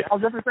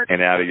dead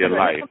and out of your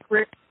life.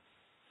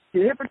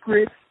 You're a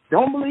hypocrite.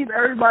 Don't believe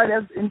everybody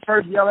that's in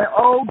church yelling,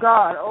 oh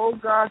God,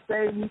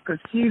 save me, because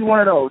she's one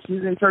of those.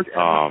 She's in church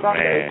every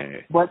Sunday,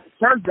 man. But the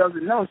church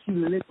doesn't know she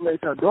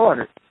manipulates her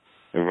daughter.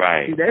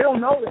 Right. See, they don't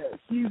know that.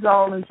 She's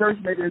all in church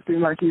making it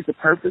seem like she's the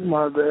perfect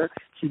mother.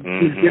 She's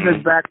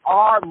giving back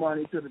our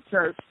money to the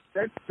church.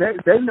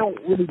 They don't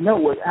really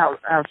know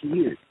how she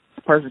is,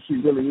 the person she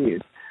really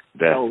is.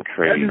 That's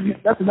crazy.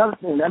 That's another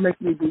thing. That makes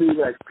me believe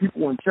that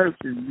people in church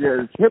is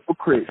just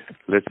hypocrites.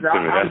 Listen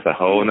to me. That's a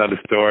whole other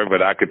story,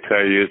 but I could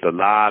tell you it's a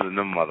lot of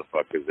them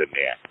motherfuckers in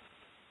there.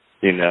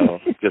 You know,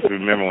 just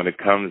remember when it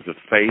comes to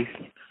faith,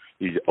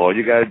 all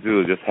you got to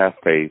do is just have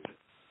faith,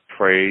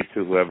 pray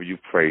to whoever you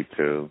pray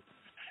to,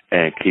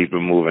 and keep it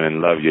moving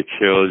and love your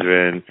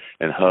children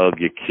and hug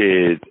your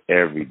kids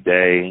every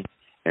day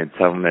and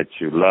tell them that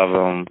you love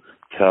them.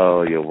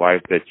 Tell your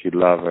wife that you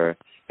love her.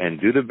 And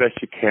do the best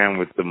you can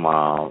with the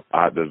mom.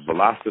 The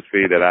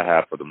philosophy that I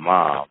have for the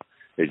mom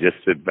is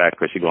just sit back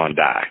because she's going to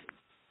die.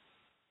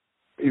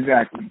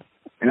 Exactly.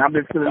 And I've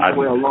been feeling that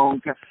way a long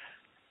time.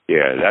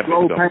 Yeah, that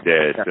bitch going to be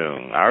dead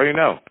soon. I already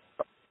know.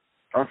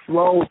 A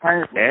slow,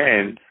 painful.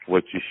 And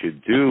what you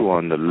should do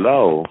on the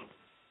low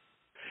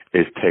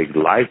is take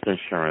life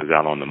insurance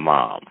out on the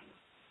mom.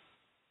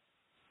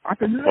 I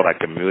can do that. For like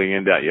 $1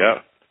 million.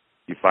 Yep.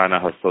 You find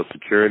out her Social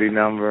Security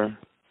number.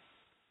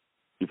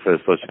 You put a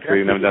Social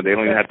Security number down. They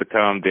don't even have to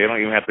come. They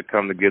don't even have to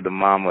come to give the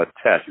mama a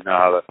test. You know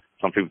how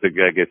some people think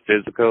they get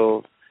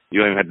physical. You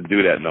don't even have to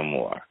do that no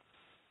more.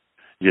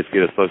 You just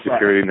get a Social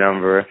Security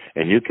number,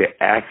 and you can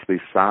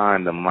actually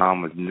sign the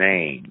mama's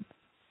name.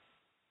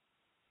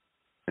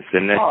 And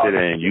send that shit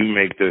in. You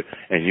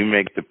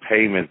make the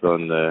payments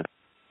on the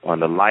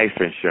life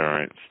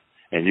insurance,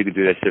 and you can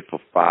do that shit for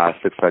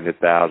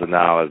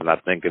 $500,000-$600,000, and I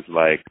think it's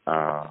like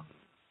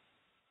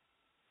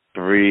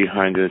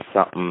 $300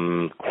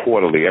 something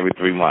quarterly every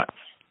 3 months.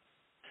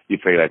 You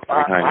pay like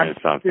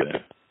 $300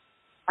 something.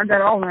 I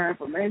got all her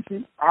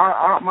information.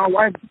 My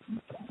wife,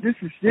 this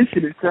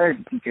shit is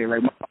crazy, TK.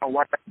 Like my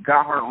wife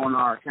got her on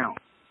our account,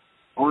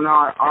 on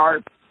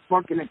our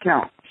fucking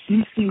account.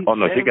 She sees. Oh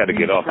no, she got to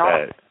get off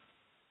that.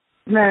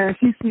 Man,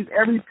 she sees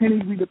every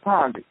penny we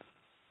deposit.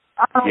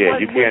 Yeah,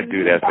 you can't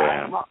do that for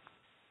him.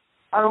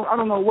 I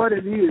don't know what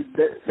it is.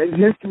 The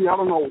history. I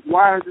don't know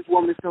why is this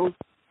woman so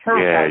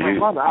terrible. My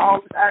mother. I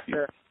always ask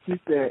her. She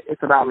said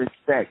it's about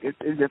respect. It's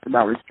just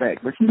about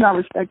respect, but she's not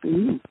respecting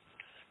you.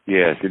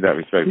 Yeah, she's not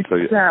respecting. So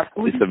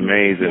it's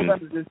amazing.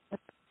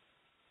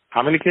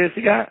 How many kids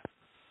she got?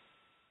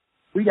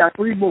 We got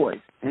 3 boys,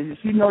 and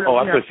she know that.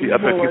 I thought she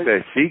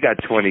said she got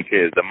 20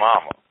 kids. The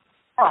mama.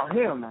 Oh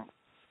hell no.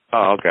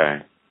 Oh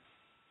okay.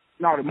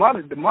 No, the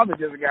mother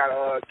just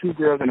got 2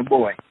 girls and a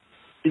boy.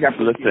 She got.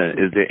 Listen,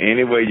 is there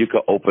any way you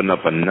could open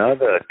up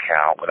another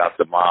account without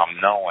the mom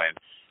knowing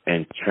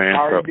and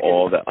transfer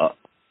all the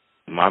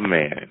my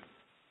man?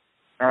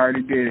 I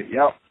already did it.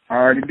 Yep, I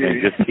already did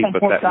it. Just keep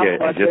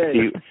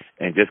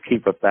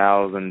keep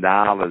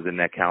 $1,000 in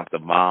that account the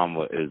mom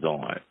is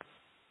on.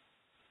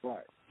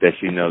 Right. That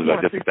she knows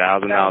about, just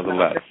 $1,000 or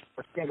less.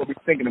 She ain't gonna be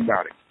thinking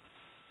about it.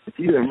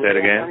 Say it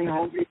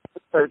again.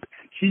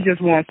 She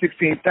just won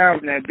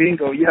 $16,000 at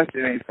bingo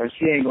yesterday, so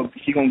she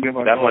gonna give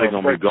her that money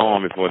gonna be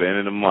gone before the end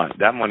of the month.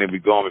 That money will be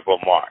gone before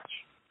March.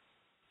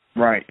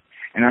 Right.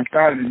 And I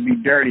started to be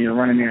dirty and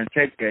run in there and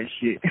take that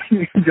shit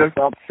just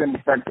off the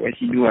simple fact that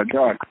she do her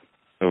job.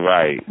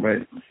 Right.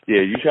 But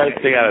yeah, you try to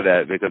stay out of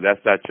that because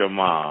that's not your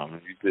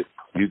mom.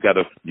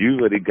 You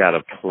really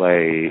gotta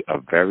play a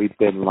very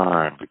thin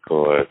line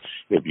because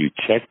if you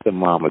check the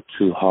mama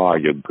too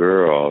hard, your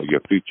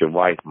future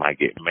wife might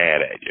get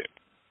mad at you.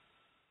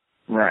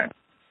 Right.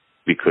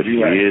 Because she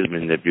is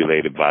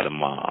manipulated by the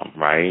mom,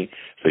 right?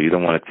 So you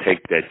don't want to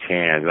take that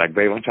chance. Like,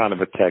 babe, I'm trying to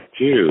protect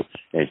you.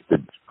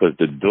 Because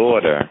the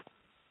daughter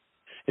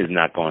is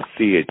not going to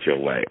see it your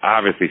way.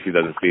 Obviously, she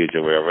doesn't see it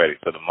your way already.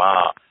 So the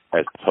mom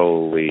has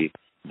totally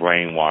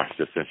brainwashed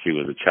her since she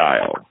was a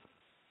child.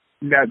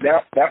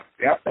 That's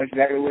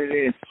exactly what it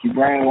is. She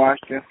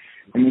brainwashed her.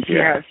 I mean, she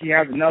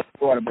has another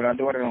daughter, but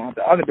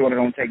the other daughter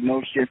don't take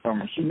no shit from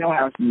her. She know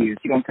how she is.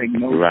 She don't take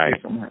no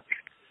shit from her.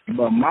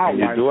 But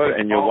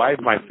your wife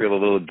might feel a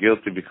little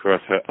guilty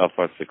because of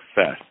her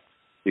success.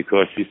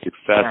 Because she's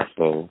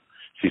successful,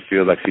 she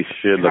feels like she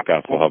should look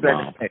out for her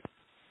mom.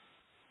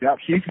 Yep,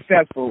 she's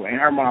successful, and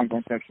her mom's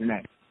gonna section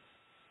that.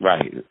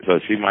 Right. So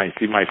she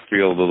might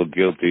feel a little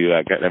guilty.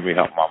 Like, let me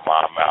help my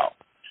mom out.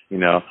 You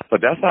know.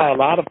 But that's how a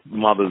lot of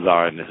mothers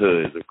are in the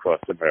hoods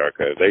across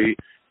America.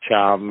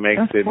 Child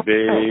makes it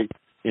big.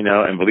 You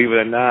know, and believe it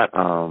or not,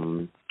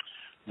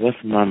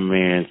 what's my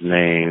man's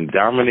name?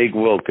 Dominique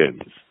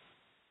Wilkins.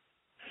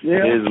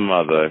 Yeah. His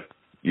mother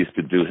used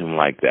to do him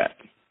like that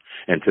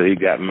until he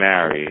got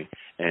married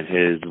and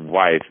his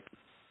wife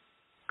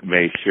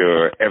made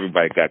sure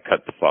everybody got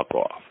cut the fuck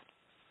off.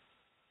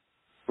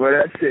 Well,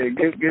 that's it.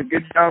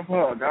 Good job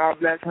for her. God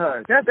bless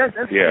her. That's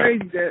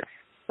crazy that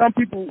some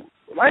people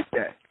like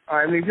that.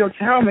 I mean, if your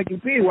child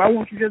making big, why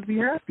won't you just be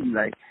happy?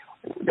 Like,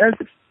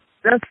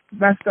 that's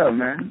messed up,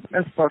 man.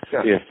 That's fucked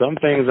up. Yeah, some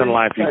things in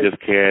life you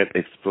just can't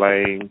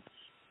explain.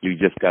 You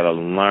just got to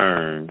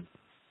learn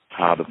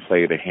how to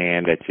play the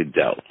hand that you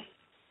dealt.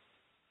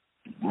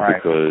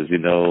 Right. Because, you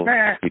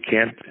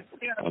can't...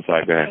 I'm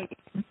sorry, go ahead.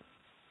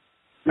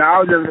 No, I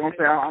was just going to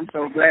say, I'm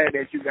so glad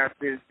that you got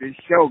this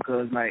show,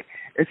 because, like,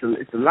 it's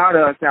a lot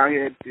of us out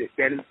here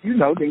that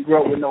didn't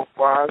grow up with no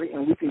father,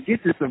 and we can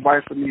get this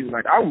advice from you.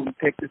 Like, I wouldn't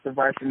take this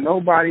advice from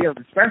nobody else,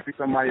 especially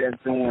somebody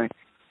that's doing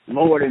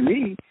more than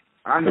me.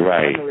 I know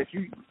that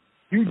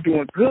you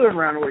doing good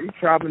around the world. You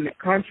traveling the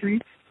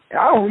country.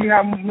 I don't really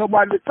have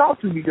nobody to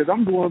talk to because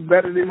I'm doing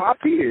better than my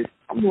peers.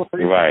 I'm doing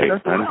better I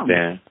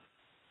understand.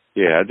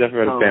 Yeah, I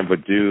definitely understand.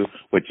 But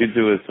what you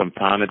do is from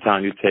time to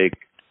time you take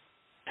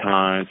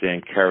time to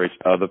encourage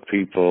other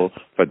people,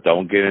 but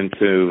don't get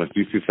into, if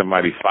you see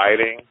somebody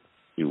fighting,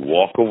 you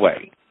walk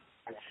away.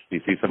 You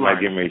see somebody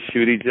getting ready to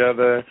shoot each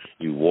other,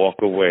 you walk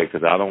away,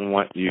 because I don't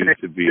want you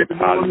to be a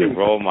positive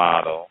role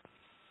model.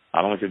 I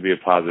don't want you to be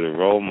a positive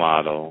role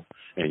model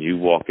and you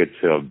walk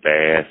into a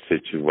bad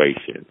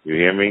situation. You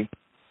hear me?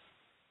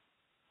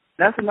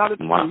 That's another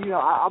thing.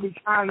 I'll be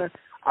trying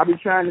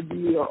to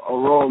be a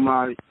role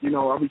model.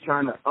 I'll be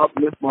trying to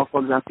uplift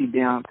motherfuckers I see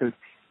down because,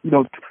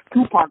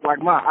 Tupac like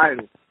my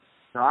idol.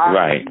 So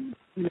I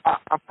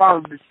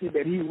followed the shit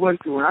that he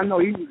went through, and I know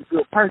he was a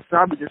good person. So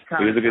I'll be just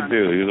kind of. He was a good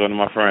dude. He was one of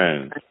my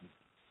friends.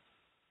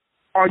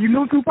 Oh, you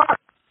knew Tupac?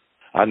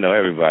 I know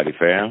everybody,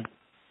 fam.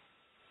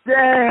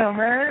 Damn,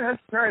 man,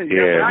 that's crazy.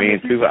 Yeah, me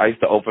and Tupac. I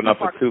used to open up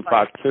for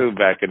Tupac too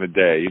back in the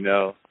day,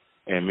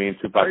 and And me and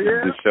Tupac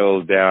used to do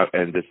shows down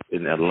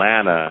in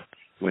Atlanta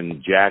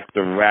when Jack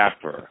the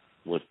Rapper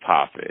was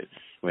popping,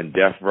 when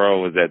Death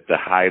Row was at the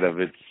height of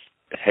its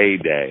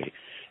heyday.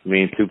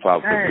 Me and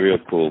Tupac was real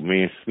cool.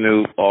 Me and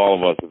Snoop, all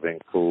of us have been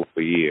cool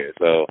for years.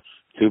 So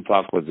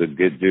Tupac was a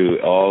good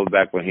dude, all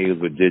back when he was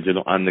with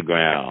Digital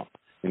Underground.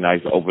 You know, I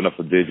used to open up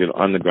for Digital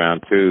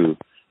Underground, too,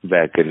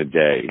 back in the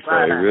day. So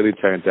it really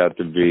turned out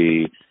to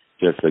be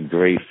just a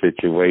great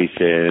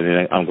situation,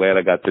 and I'm glad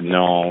I got to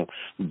know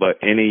him. But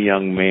any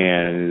young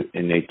man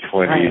in their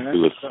 20s who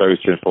was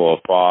searching for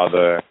a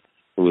father,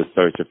 who was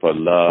searching for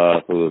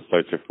love, who was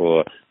searching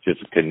for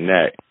just a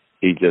connect,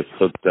 he just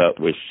hooked up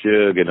with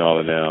Suge and all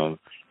of them,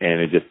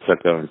 and it just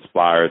took him,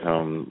 inspired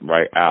him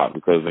right out.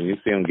 Because when you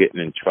see him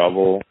getting in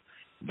trouble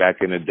back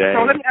in the day,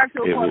 so let me ask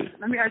you a question.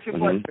 Let me ask you a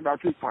question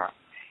about Tupac.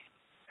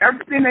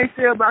 Everything they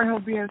say about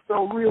him being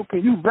so real,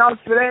 can you vouch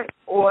for that,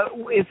 or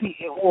is he,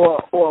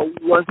 or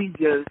was he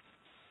just?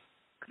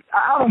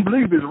 I don't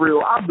believe it's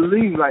real. I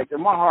believe, like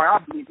in my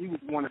heart, I believe he was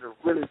one of the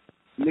realest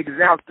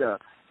niggas out there.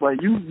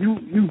 But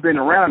you've been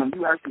around him.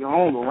 You actually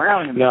hung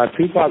around him. No,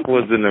 Tupac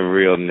wasn't a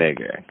real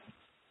nigga,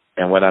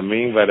 and what I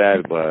mean by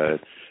that was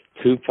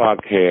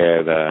Tupac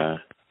had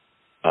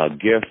a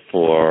gift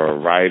for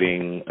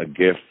writing, a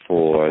gift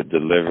for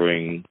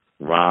delivering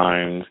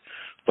rhymes.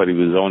 But he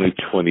was only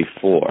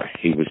 24.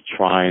 He was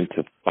trying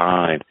to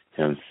find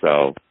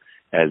himself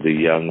as a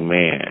young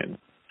man.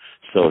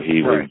 So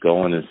he was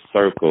going in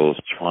circles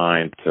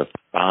trying to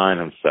find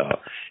himself.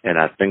 And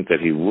I think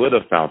that he would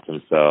have found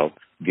himself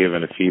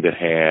given if he'd have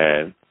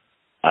had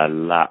a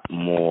lot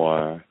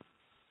more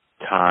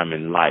time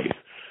in life.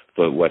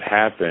 But what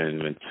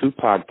happened when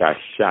Tupac got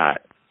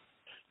shot,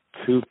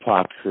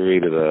 Tupac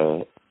created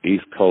a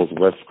East Coast,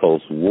 West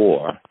Coast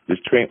war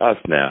between us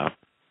now.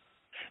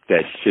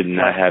 That should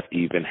not have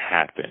even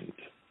happened.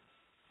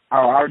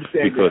 Oh, I would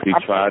say because he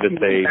tried to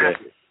say that.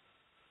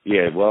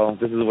 Yeah, well,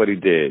 this is what he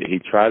did. He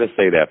tried to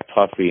say that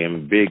Puffy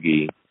and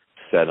Biggie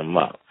set him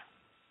up,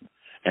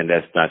 and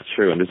that's not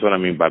true. And this is what I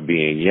mean by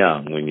being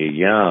young. When you're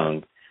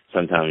young,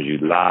 sometimes you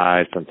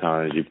lie,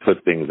 sometimes you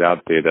put things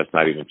out there that's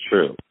not even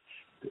true.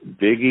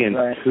 Biggie and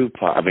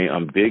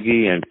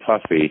Biggie and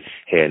Puffy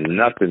had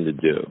nothing to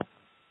do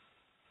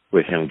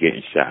with him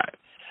getting shot.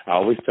 I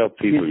always tell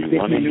people, you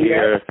want to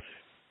hear.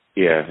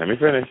 Yeah, let me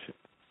finish.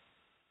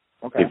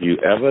 Okay. If you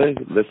ever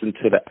listen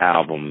to the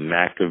album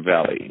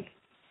Machiavelli,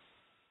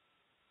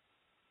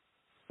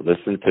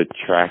 listen to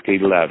track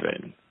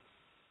 11,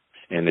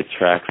 and the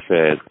track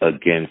says,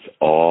 Against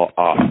All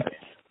Odds.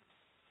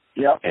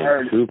 Yep,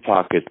 and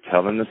Tupac is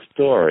telling the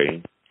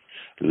story.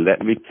 Let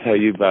me tell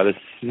you about a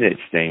snitch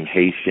named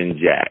Haitian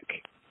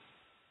Jack.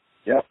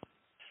 Yep.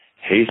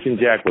 Haitian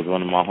Jack was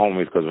one of my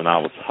homies because when I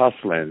was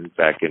hustling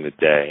back in the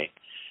day,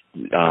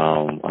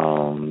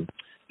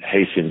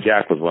 Haitian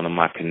Jack was one of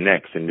my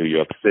connects in New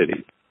York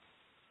City.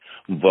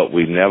 But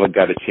we never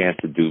got a chance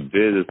to do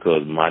business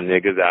because my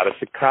niggas out of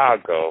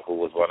Chicago, who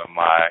was one of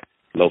my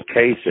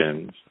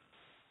locations,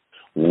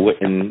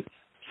 wouldn't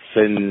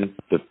send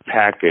the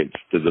package,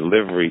 the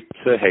delivery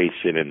to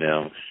Haitian and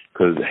them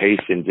because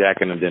Haitian Jack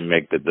and them didn't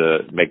make the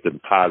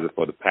deposit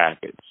for the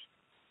package,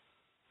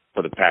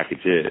 for the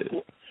packages.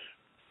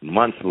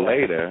 Months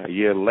later, a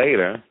year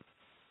later,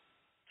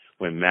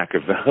 when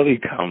Machiavelli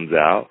comes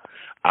out,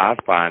 I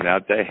find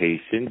out that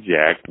Haitian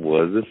Jack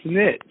was a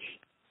snitch.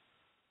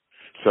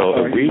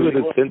 So if we would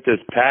have sent this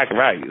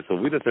so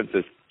we'd have sent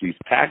these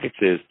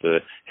packages to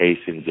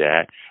Haitian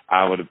Jack,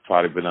 I would have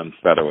probably been on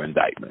federal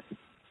indictment.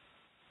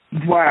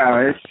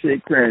 Wow, that's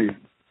shit crazy.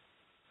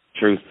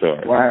 True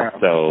story. Wow.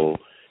 So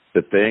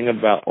the thing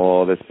about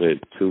all this with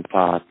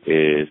Tupac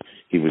is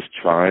he was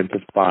trying to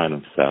find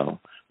himself,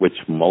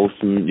 which most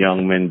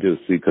young men do.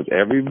 See, because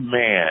every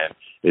man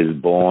is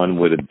born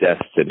with a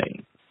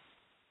destiny.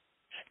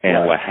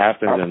 And what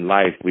happens in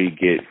life, we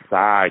get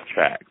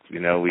sidetracked. You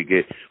know, we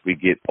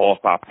get off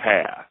our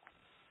path.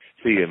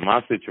 See, in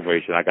my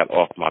situation, I got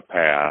off my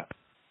path,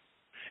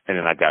 and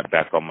then I got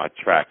back on my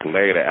track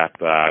later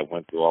after I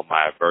went through all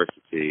my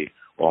adversity,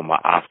 all my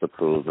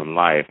obstacles in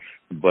life.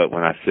 But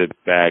when I sit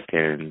back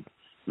and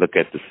look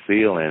at the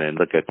ceiling and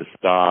look at the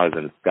stars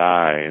in the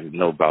sky and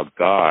know about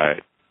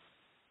God,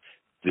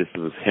 this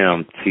was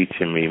him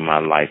teaching me my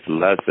life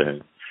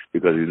lesson.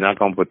 Because he's not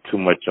going to put too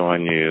much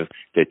on you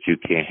that you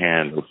can't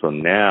handle. So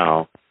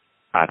now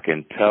I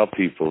can tell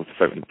people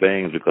certain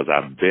things because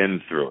I've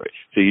been through it.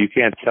 So you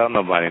can't tell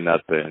nobody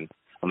nothing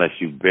unless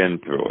you've been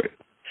through it.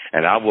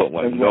 And I wouldn't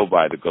want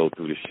nobody to go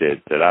through the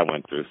shit that I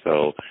went through.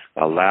 So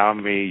allow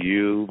me,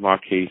 you,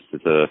 Marquise,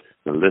 the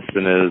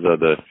listeners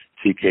of the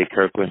TK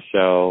Kirkland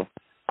Show,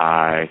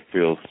 I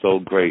feel so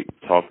great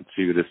talking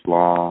to you this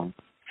long.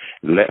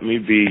 Let me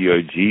be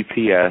your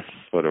GPS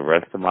for the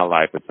rest of my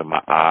life until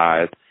my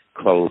eyes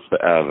closed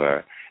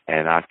forever,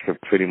 and I could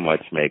pretty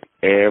much make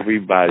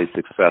everybody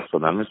successful.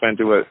 Now, I'm just going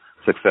to do what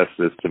success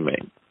is to me.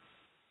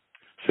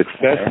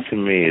 Success to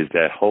me is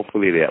that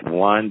hopefully that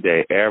one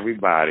day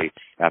everybody,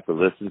 after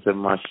listening to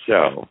my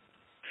show,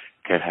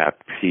 can have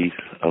peace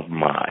of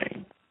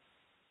mind.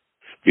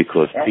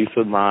 Because peace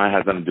of mind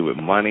has nothing to do with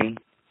money,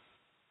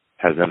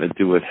 has nothing to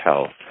do with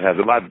health. It has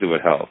a lot to do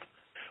with health.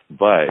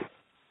 But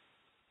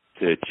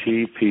to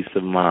achieve peace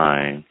of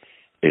mind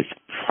is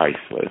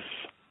priceless.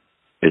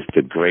 It's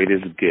the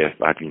greatest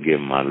gift I can give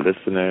my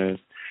listeners.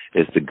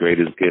 It's the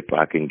greatest gift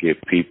I can give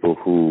people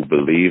who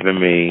believe in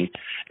me.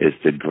 It's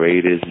the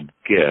greatest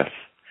gift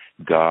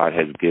God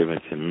has given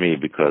to me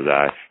because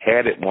I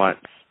had it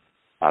once,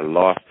 I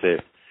lost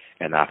it,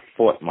 and I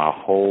fought my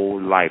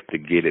whole life to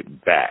get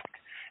it back.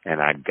 And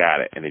I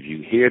got it. And if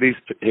you hear these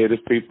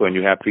people and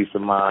you have peace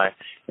of mind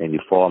and you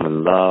fall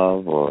in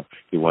love or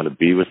you want to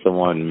be with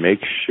someone, make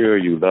sure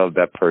you love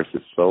that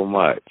person so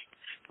much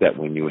that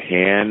when you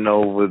hand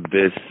over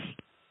this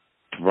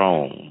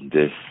throne,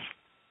 this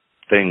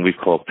thing we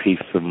call peace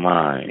of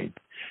mind,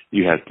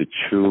 you have to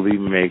truly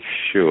make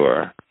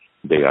sure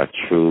they are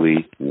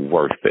truly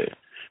worth it.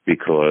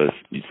 Because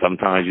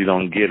sometimes you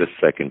don't get a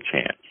second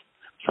chance.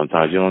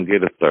 Sometimes you don't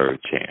get a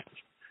third chance.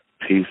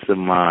 Peace of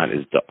mind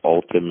is the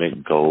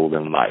ultimate goal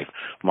in life.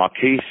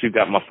 Marquise, you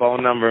got my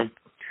phone number.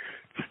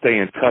 Stay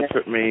in touch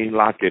with me.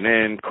 Lock it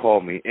in.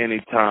 Call me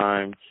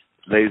anytime.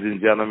 Ladies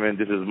and gentlemen,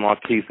 this is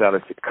Marquise out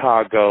of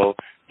Chicago.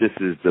 This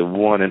is the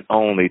one and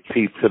only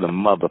T to the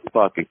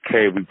motherfucking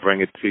K. We bring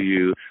it to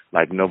you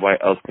like nobody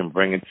else can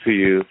bring it to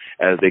you.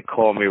 As they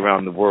call me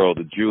around the world,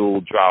 the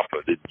jewel dropper,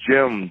 the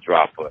gem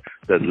dropper,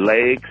 the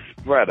leg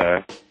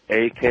spreader,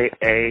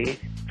 a.k.a.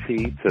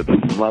 T to the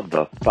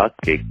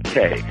motherfucking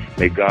K.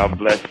 May God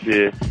bless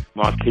you,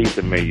 Marquise,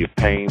 and may your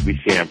pain be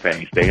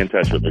champagne. Stay in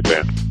touch with me,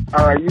 man.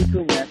 All right, you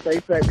too, man.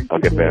 Stay safe.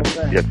 Okay, man.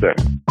 Yes, sir.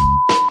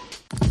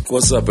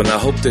 What's up? And I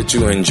hope that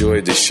you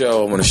enjoyed the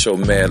show. I want to show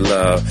mad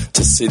love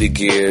to City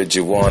Gear,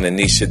 Jawan and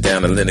Nisha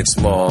down at Lenox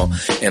Mall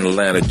in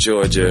Atlanta,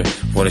 Georgia.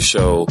 I want to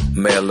show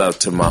mad love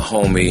to my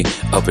homie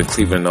up in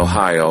Cleveland,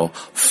 Ohio,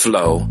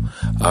 Flo.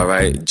 All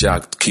right,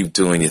 Jock, keep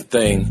doing your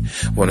thing.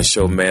 I want to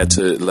show mad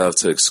love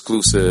to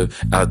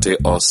Exclusive out there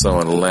also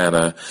in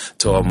Atlanta.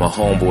 To all my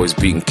homeboys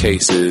beating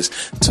cases.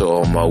 To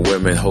all my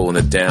women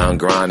holding it down,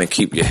 grinding,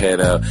 keep your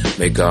head up.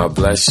 May God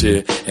bless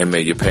you and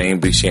may your pain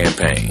be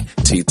champagne.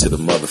 T to the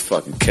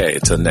motherfucking K.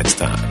 Until next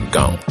time,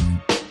 gone.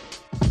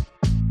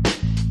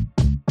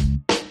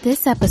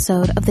 This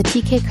episode of the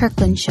TK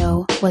Kirkland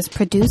Show was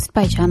produced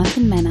by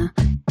Jonathan Mena,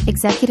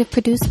 executive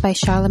produced by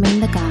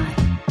Charlemagne the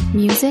God,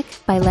 music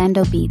by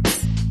Lando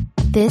Beats.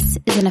 This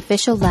is an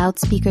official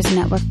Loudspeakers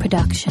Network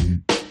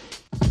production.